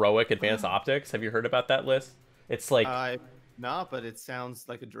Prockets, Heroic, Advanced Optics. Have you heard about that list? It's like... No, but it sounds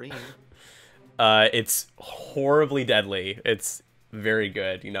like a dream. It's horribly deadly. It's very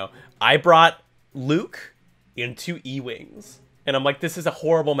good, you know. I brought Luke into E-Wings. And I'm like, this is a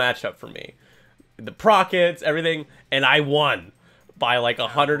horrible matchup for me. The Prockets, everything. And I won by like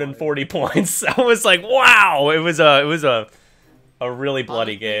 140 points. I was like, wow! It was a really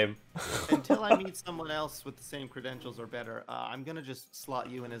bloody game. Until I meet someone else with the same credentials or better, I'm gonna just slot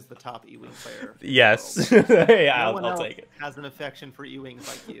you in as the top E-Wing player. Yes. Hey, No I'll take it. has an affection for E-Wings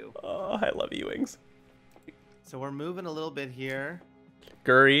like you. Oh, I love E-Wings. So we're moving a little bit here.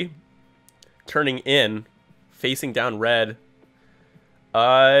 Guri turning in, facing down red.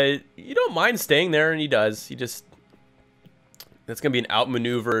 You don't mind staying there, and he does. He just... That's going to be an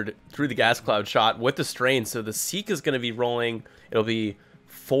outmaneuvered through the gas cloud shot with the strain. So the Seek is going to be rolling. It'll be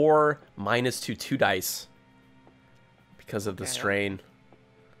 4 minus 2 dice because of the strain.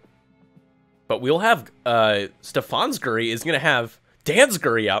 But we'll have Stefan's Guri is going to have Dan's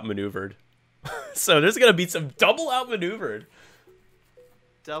Guri outmaneuvered. So there's going to be some double outmaneuvered.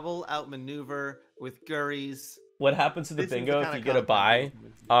 Double outmaneuver with Guri's. What happens to the This is the bingo kind if of you get a buy?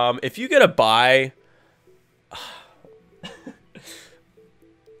 content If you get a buy...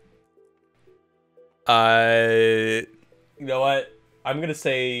 You know what? I'm gonna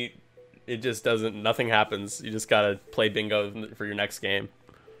say it just doesn't. Nothing happens. You just gotta play bingo for your next game.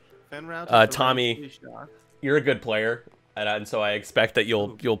 Tommy, you're a good player, and so I expect that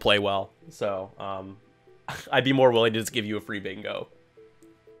you'll play well. So I'd be more willing to just give you a free bingo.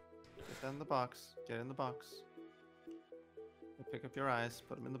 Get that in the box. Get it in the box. Pick up your eyes.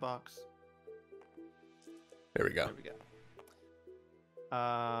 Put them in the box. There we go. There we go.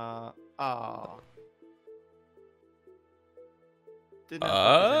 Oh. Didn't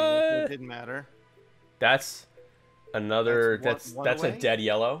it didn't matter. That's another. That's That's one a away? dead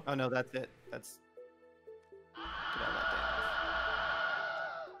yellow. Oh no, that's it. That's. Get all that damage.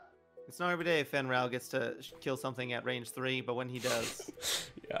 It's not every day Fenrau gets to kill something at range 3, but when he does.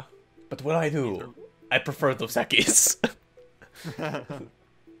 Yeah. But what I do, I prefer those Ekis.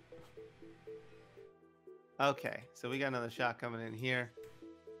 Okay, so we got another shot coming in here.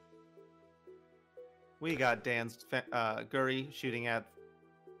 We got Dan's Guri shooting at...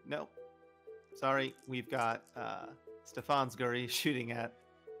 Nope. Sorry, we've got Stefan's Guri shooting at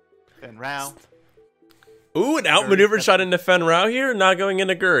Fenrau. Ooh, an outmaneuvered shot into Fenrau here, not going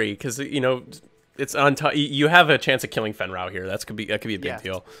into Guri, because you know it's on top. You have a chance of killing Fenrau here. That could be a big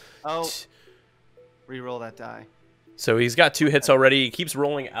deal. Oh, re-roll that die. So he's got 2 hits already. He keeps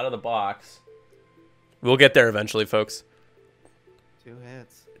rolling out of the box. We'll get there eventually, folks. 2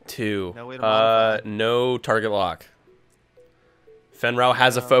 hits. 2. No way to modify. No target lock. Fenrau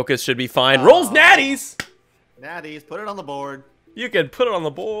has a focus, should be fine. Rolls natties! Natties, put it on the board. You can put it on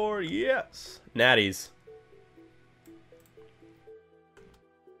the board, yes. Natties.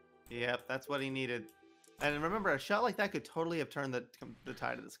 Yep, that's what he needed. And remember, a shot like that could totally have turned the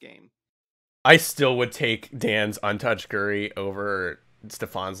tide of this game. I still would take Dan's untouched Guri over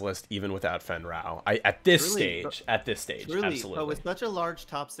Stefan's list, even without Fenrau. At this stage, Truly, absolutely. but with such a large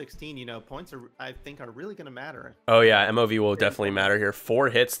top 16, you know, points I think are really going to matter. Oh yeah, MOV will definitely matter here. 4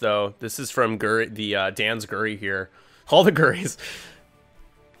 hits though. This is from Guri, the Dan's Guri here. All the Guris.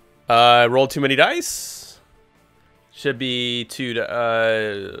 Rolled too many dice. Should be 2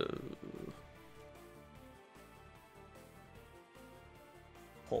 to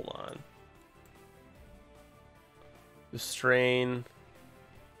hold on. The strain.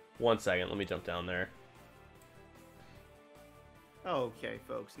 1 second, let me jump down there. Okay,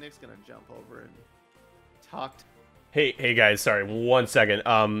 folks. Nick's gonna jump over and talk. Hey guys, sorry, 1 second.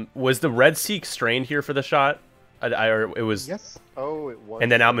 Was the red seek strained here for the shot? Or it was. Yes. Oh, it was.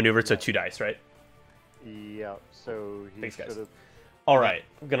 And then outmaneuvered, so 2 dice, right? Yeah. So he Thanks, should guys. have. All right,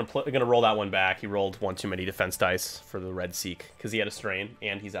 I'm gonna roll that one back. He rolled 1 too many defense dice for the red seek because he had a strain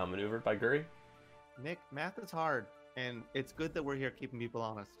and he's outmaneuvered by Guri. Nick, math is hard, and it's good that we're here keeping people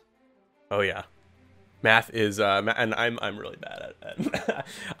honest. Oh yeah, math is and I'm really bad at it.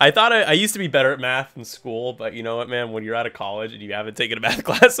 I thought I used to be better at math in school, but you know what, man? When you're out of college and you haven't taken a math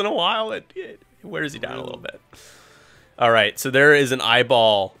class in a while, it wears you down a little bit. All right, so there is an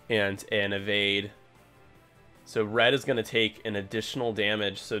eyeball and an evade. So red is going to take an additional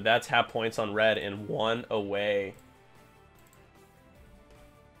damage. So that's half points on red and 1 away.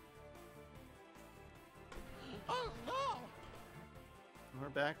 Oh, no. We're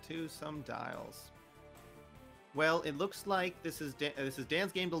back to some dials. Well, it looks like this is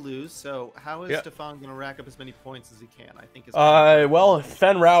Dan's game to lose. So how is Stefan going to rack up as many points as he can? I think. Well,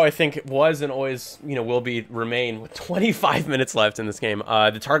 Fen Rao, I think it was and always, will remain with 25 minutes left in this game.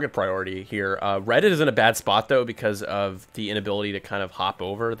 The target priority here. Red is in a bad spot though because of the inability to kind of hop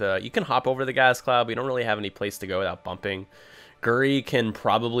over you can hop over the gas cloud. We don't really have any place to go without bumping. Guri can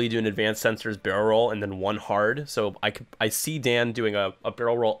probably do an advanced sensors barrel roll and then 1 hard. So I see Dan doing a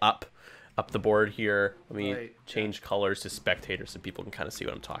barrel roll up the board here. Let me change colors to spectator so people can kind of see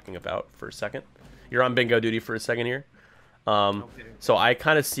what I'm talking about for a second. You're on bingo duty for a second here. So I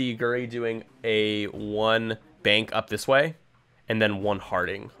kind of see Guri doing a 1 bank up this way and then 1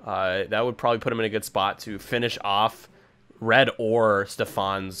 harding. That would probably put him in a good spot to finish off red or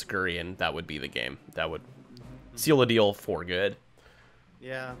Stefan's Guri, and that would be the game. That would seal the deal for good.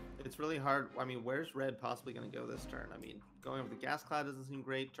 Yeah, it's really hard. I mean, where's red possibly going to go this turn? I mean, going over the gas cloud doesn't seem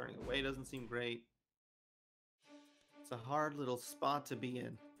great. Turning away doesn't seem great. It's a hard little spot to be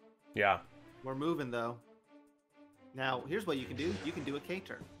in. Yeah. We're moving, though. Now, here's what you can do. You can do a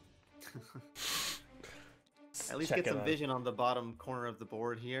K-turn. At least get some vision on the bottom corner of the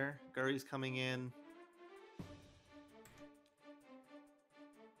board here. Guri's coming in.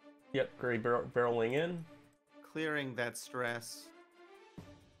 Yep, Guri barreling in. Clearing that stress.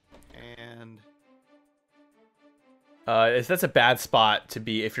 And that's a bad spot to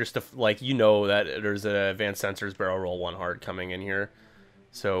be if you're that there's an advanced sensors barrel roll 1 hard coming in here.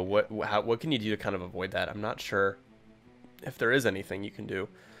 So what can you do to kind of avoid that? I'm not sure if there is anything you can do.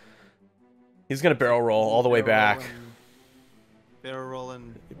 He's gonna barrel roll all the way back. Barrel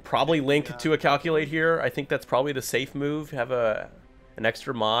rolling. Probably link to a calculate here. I think that's probably the safe move. Have an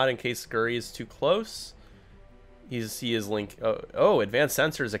extra mod in case Guri is too close. He is link. Advanced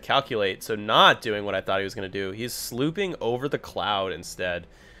sensors a calculate. So not doing what I thought he was going to do. He's slooping over the cloud instead.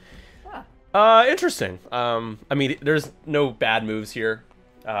 Interesting. I mean, there's no bad moves here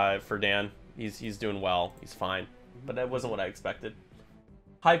for Dan. He's doing well. He's fine. But that wasn't what I expected.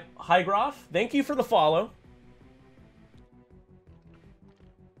 Hi Groff. Thank you for the follow.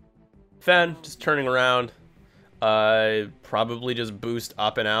 Fen, just turning around. Probably just boost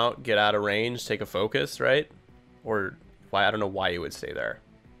up and out. Get out of range. Take a focus, right? Or why? I don't know why you would stay there,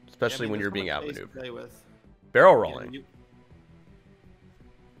 especially when you're being outmaneuvered. Barrel rolling.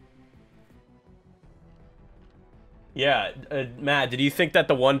 Yeah, Matt, did you think that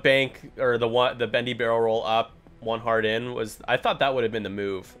the 1 bank or the bendy barrel roll up 1 hard in was? I thought that would have been the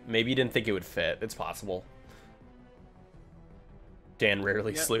move. Maybe you didn't think it would fit. It's possible. Dan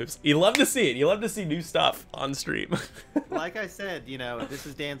rarely sloops. You love to see it. You love to see new stuff on stream. Like I said, this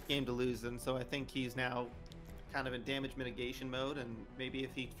is Dan's game to lose, and so I think he's now kind of in damage mitigation mode, and maybe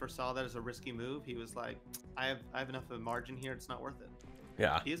if he foresaw that as a risky move, he was like, I have enough of a margin here, it's not worth it.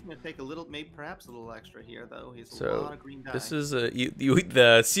 Yeah. He is going to take a little, maybe perhaps a little extra here, though. He's a lot of green die. This is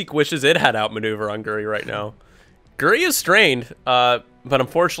the Seek wishes it had outmaneuver on Guri right now. Guri is strained, but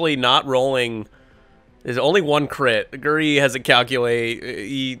unfortunately not rolling. There's only 1 crit. Guri has a calculate.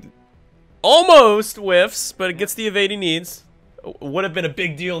 He almost whiffs, but it gets the evade he needs. Would have been a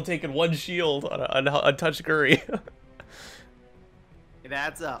big deal taking 1 shield on a untouched Guri. It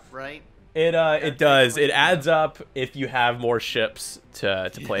adds up, right? It does. It adds up if you have more ships to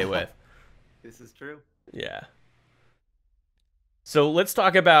play with. This is true. Yeah. So let's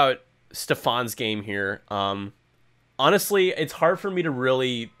talk about Stefan's game here. Honestly, it's hard for me to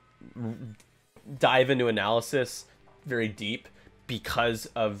really dive into analysis very deep because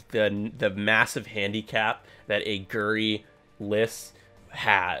of the massive handicap that a Guri list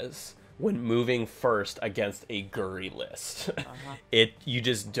has when moving first against a Guri list.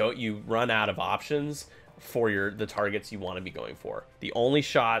 You run out of options for the targets you want to be going for. The only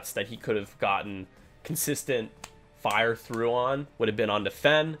shots that he could have gotten consistent fire through on would have been onto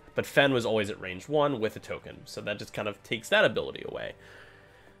Fen, but Fen was always at range 1 with a token, so that just kind of takes that ability away.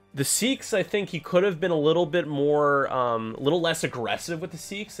 The Seeks, I think he could have been a little bit more, a little less aggressive with the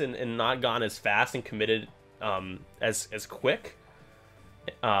Seeks and not gone as fast and committed as quick.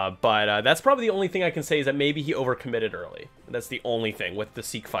 But that's probably the only thing I can say is that maybe he overcommitted early. That's the only thing with the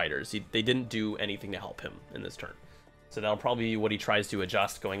Seek fighters. They didn't do anything to help him in this turn. So that'll probably be what he tries to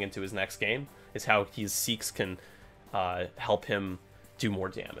adjust going into his next game, is how his Seeks can help him do more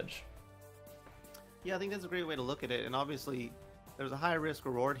damage. Yeah, I think that's a great way to look at it. And obviously, there's a high risk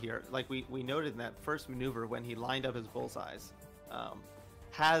reward here. Like we noted in that first maneuver when he lined up his bullseyes.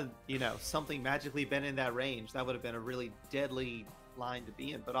 Had, you know, something magically been in that range, that would have been a really deadly line to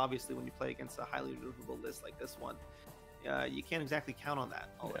be in. But obviously, when you play against a highly maneuverable list like this one, you can't exactly count on that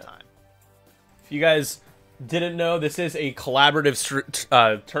all the time. If you guys didn't know, this is a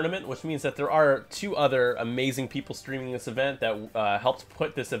collaborative tournament, which means that there are 2 other amazing people streaming this event that helped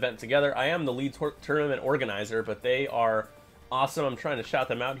put this event together. I am the lead tournament organizer, but they are awesome. I'm trying to shout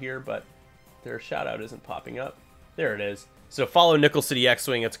them out here, but their shout out isn't popping up. There it is. So follow Nickel City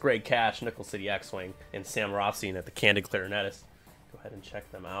X-Wing. It's Greg Cash, Nickel City X-Wing, and Sam Rothstein at the Candid Clarinetist. Go ahead and check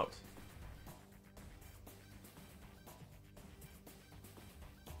them out.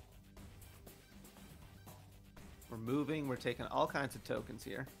 We're moving. We're taking all kinds of tokens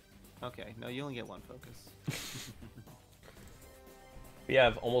here. Okay, no, you only get 1 focus. We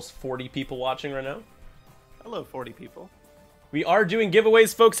have almost 40 people watching right now. Hello, 40 people. We are doing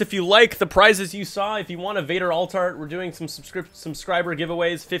giveaways, folks. If you like the prizes you saw, if you want a Vader Altart, we're doing some subscriber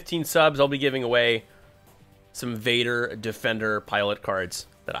giveaways. 15 subs, I'll be giving away some Vader Defender pilot cards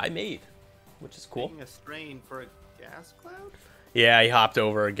that I made, which is cool. Taking a strain for a gas cloud? Yeah, he hopped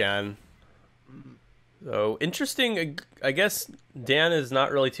over again. So, interesting. I guess Dan is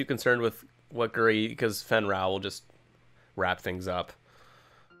not really too concerned with what Guri, because Fen Rao will just wrap things up.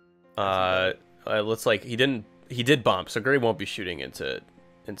 It looks like he did bump, so Guri won't be shooting into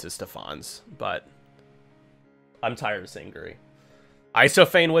Stefan's, but I'm tired of saying Guri.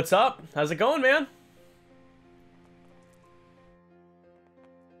 Isofane, what's up? How's it going, man?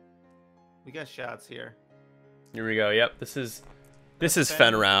 We got shots here. Here we go. Yep, this is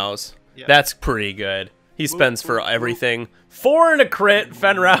Fen Rao's. Yep. That's pretty good. He spends for everything. 4 and a crit.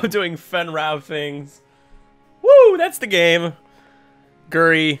 Fen Rao doing Fen Rao things. Woo! That's the game.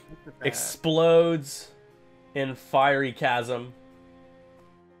 Guri explodes in fiery chasm.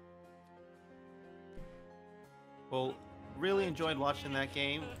 Well, really enjoyed watching that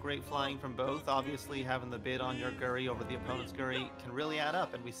game. Great flying from both. Obviously, having the bid on your Guri over the opponent's Guri can really add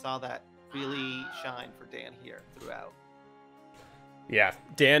up, and we saw that really shine for Dan here throughout. Yeah,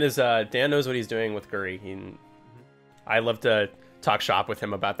 Dan knows what he's doing with Guri. I love to talk shop with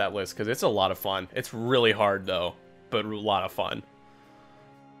him about that list because it's a lot of fun. It's really hard though, but a lot of fun.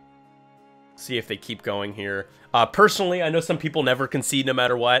 See if they keep going here. Personally, I know some people never concede no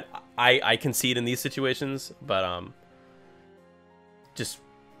matter what. I concede in these situations, but just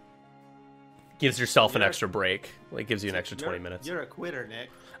gives yourself an extra break. Like gives you an extra 20 minutes. You're a quitter, Nick.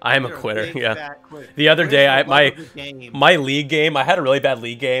 I am a quitter, yeah. The other day, my league game, I had a really bad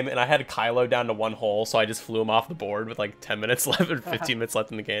league game, and I had Kylo down to 1 hole, so I just flew him off the board with like 10 minutes left or 15 minutes left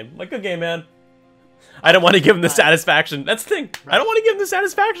in the game. Like, good game, man. I don't want to give him the satisfaction. That's the thing. Right. I don't want to give him the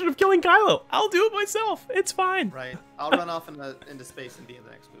satisfaction of killing Kylo. I'll do it myself. It's fine. Right. I'll run off into space and be in the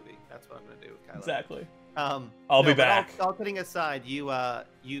next movie. That's what I'm going to do with Kylo. Exactly. I'll be back. All kidding aside, you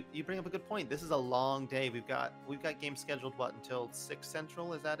bring up a good point. This is a long day. We've got games scheduled until 6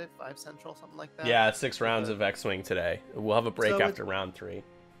 Central? Is that it? 5 Central, something like that. Yeah, 6 rounds of X-Wing today. We'll have a break after round 3.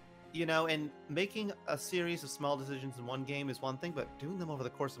 You know, and making a series of small decisions in one game is one thing, but doing them over the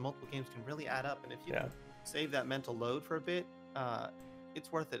course of multiple games can really add up. And if you can save that mental load for a bit,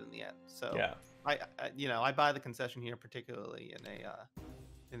 it's worth it in the end. So yeah, I buy the concession here, particularly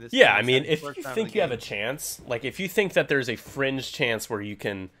in this. Yeah, I mean, if you think you have a chance, like if you think that there's a fringe chance where you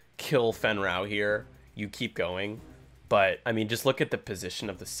can kill Fen Rao here, you keep going. But I mean, just look at the position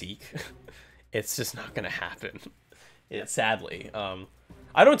of the Seek. It's just not going to happen. Sadly.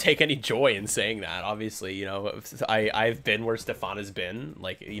 I don't take any joy in saying that. Obviously, you know, I've been where Stefan has been,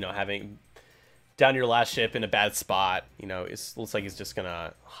 like, you know, having down your last ship in a bad spot. You know, it looks like he's just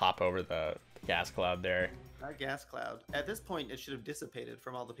gonna hop over the gas cloud there. That gas cloud. At this point, it should have dissipated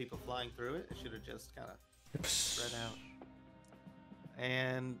from all the people flying through it. It should have just kind of spread out.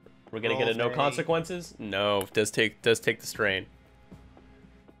 And we're gonna get a no consequences. No, does take the strain.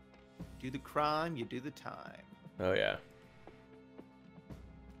 Do the crime, you do the time. Oh yeah.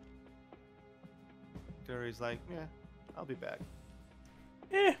 He's like, yeah, I'll be back.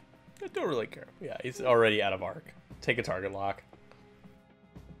 I don't really care. Yeah, he's already out of arc. Take a target lock.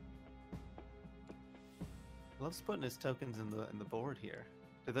 Loves putting his tokens in the board here.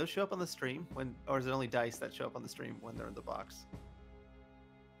 Do those show up on the stream or is it only dice that show up on the stream when they're in the box?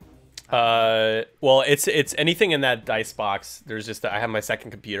 Well, it's anything in that dice box. There's just I have my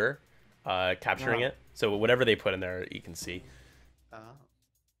second computer capturing it, so whatever they put in there, you can see.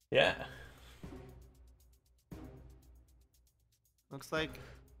 Yeah. Looks like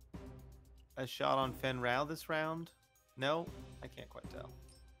a shot on Fen Rao this round. No, I can't quite tell.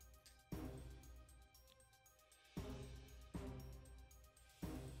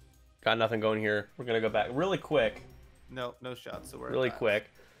 Got nothing going here. We're gonna go back really quick. No shots. So we're really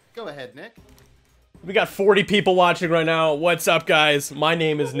quick. Go ahead, Nick. We got 40 people watching right now. What's up, guys? My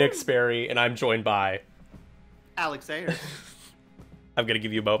name is Nick Sperry, and I'm joined by Alex Ayers. I'm gonna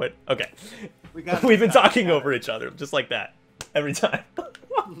give you a moment. Okay. We've been talking over each other, just like that, every time.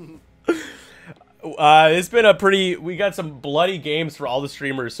 It's been a pretty. We got some bloody games for all the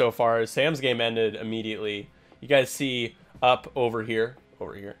streamers so far. Sam's game ended immediately. You guys see up over here.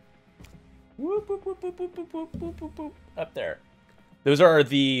 Whoop, whoop, whoop, whoop, whoop, whoop, whoop, whoop, whoop, up there. Those are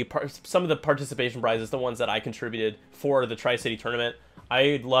some of the participation prizes, the ones that I contributed for the Tri-City tournament.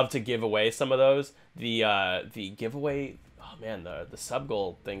 I'd love to give away some of those. The giveaway, oh man, the sub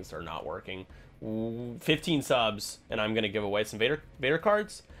goal things are not working. 15 subs, and I'm gonna give away some Vader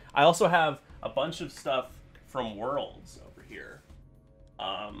cards. I also have a bunch of stuff from Worlds over here,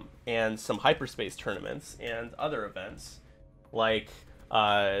 and some hyperspace tournaments and other events, like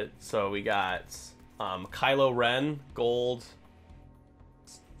so we got Kylo Ren gold.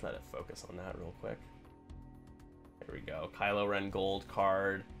 Try to focus on that real quick. There we go. Kylo Ren gold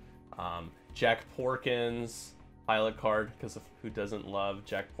card. Jack Porkins pilot card, because of who doesn't love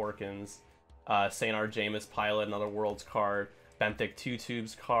Jack Porkins. St. R. Jameis pilot, another Worlds card. Benthic 2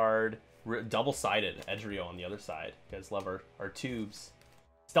 tubes card. Double-sided Edgerio on the other side. You guys love our tubes.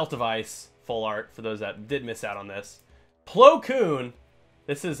 Stealth device, full art for those that did miss out on this. Plo Koon.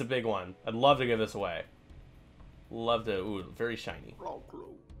 This is a big one. I'd love to give this away. Love to. Ooh, very shiny.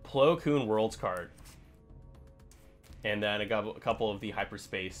 Plo Koon Worlds card. And then a couple of the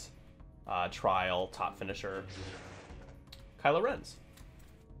hyperspace trial top finisher Kylo Ren's.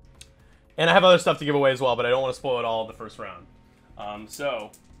 And I have other stuff to give away as well, but I don't want to spoil it all in the first round.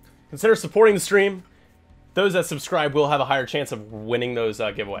 So consider supporting the stream. Those that subscribe will have a higher chance of winning those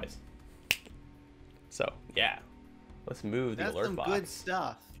giveaways. So yeah, let's move the alert box. That's some good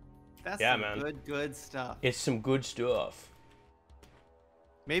stuff. That's some good stuff. It's some good stuff.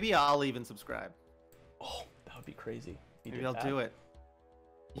 Maybe I'll even subscribe. Oh, that would be crazy. Maybe I'll do it.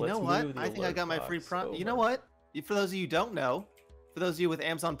 You know what? I think I got my free Prime. You know what? For those of you who don't know, for those of you with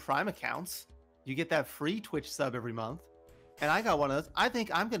Amazon Prime accounts, you get that free Twitch sub every month. And I got one of those. I think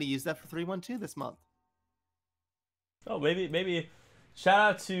I'm going to use that for 312 this month. Oh, maybe. Shout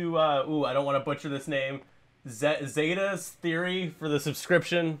out to, ooh, I don't want to butcher this name. Zeta's Theory for the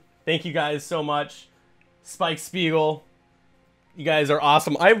subscription. Thank you guys so much. Spike Spiegel. You guys are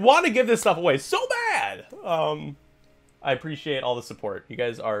awesome. I want to give this stuff away so bad. I appreciate all the support. You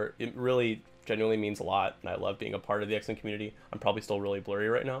guys are, it really genuinely means a lot. And I love being a part of the X-Men community. I'm probably still really blurry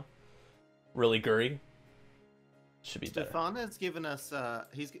right now. Really gurry. Should be better. Stefan has given us,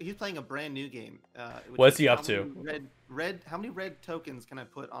 he's playing a brand new game. What's he up to? How many red tokens can I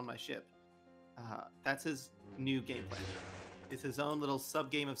put on my ship? That's his new game plan. It's his own little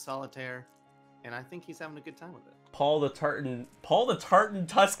sub game of solitaire, and I think he's having a good time with it. Paul the Tartan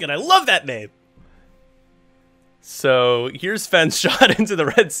Tuscan. I love that name. So here's Fenn's shot into the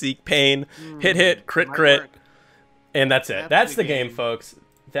red Seek Pain. Hit, crit, and that's it. That's the game, folks.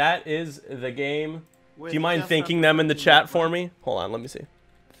 That is the game. Do you mind thanking them in the chat for me? Hold on, let me see.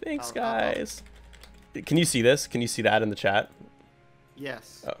 Thanks, guys. Can you see this? Can you see that in the chat?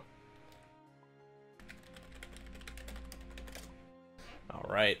 Yes. Oh. All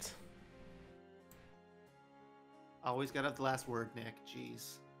right. Always gotta have the last word, Nick.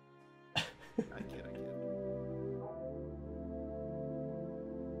 Jeez. I get it.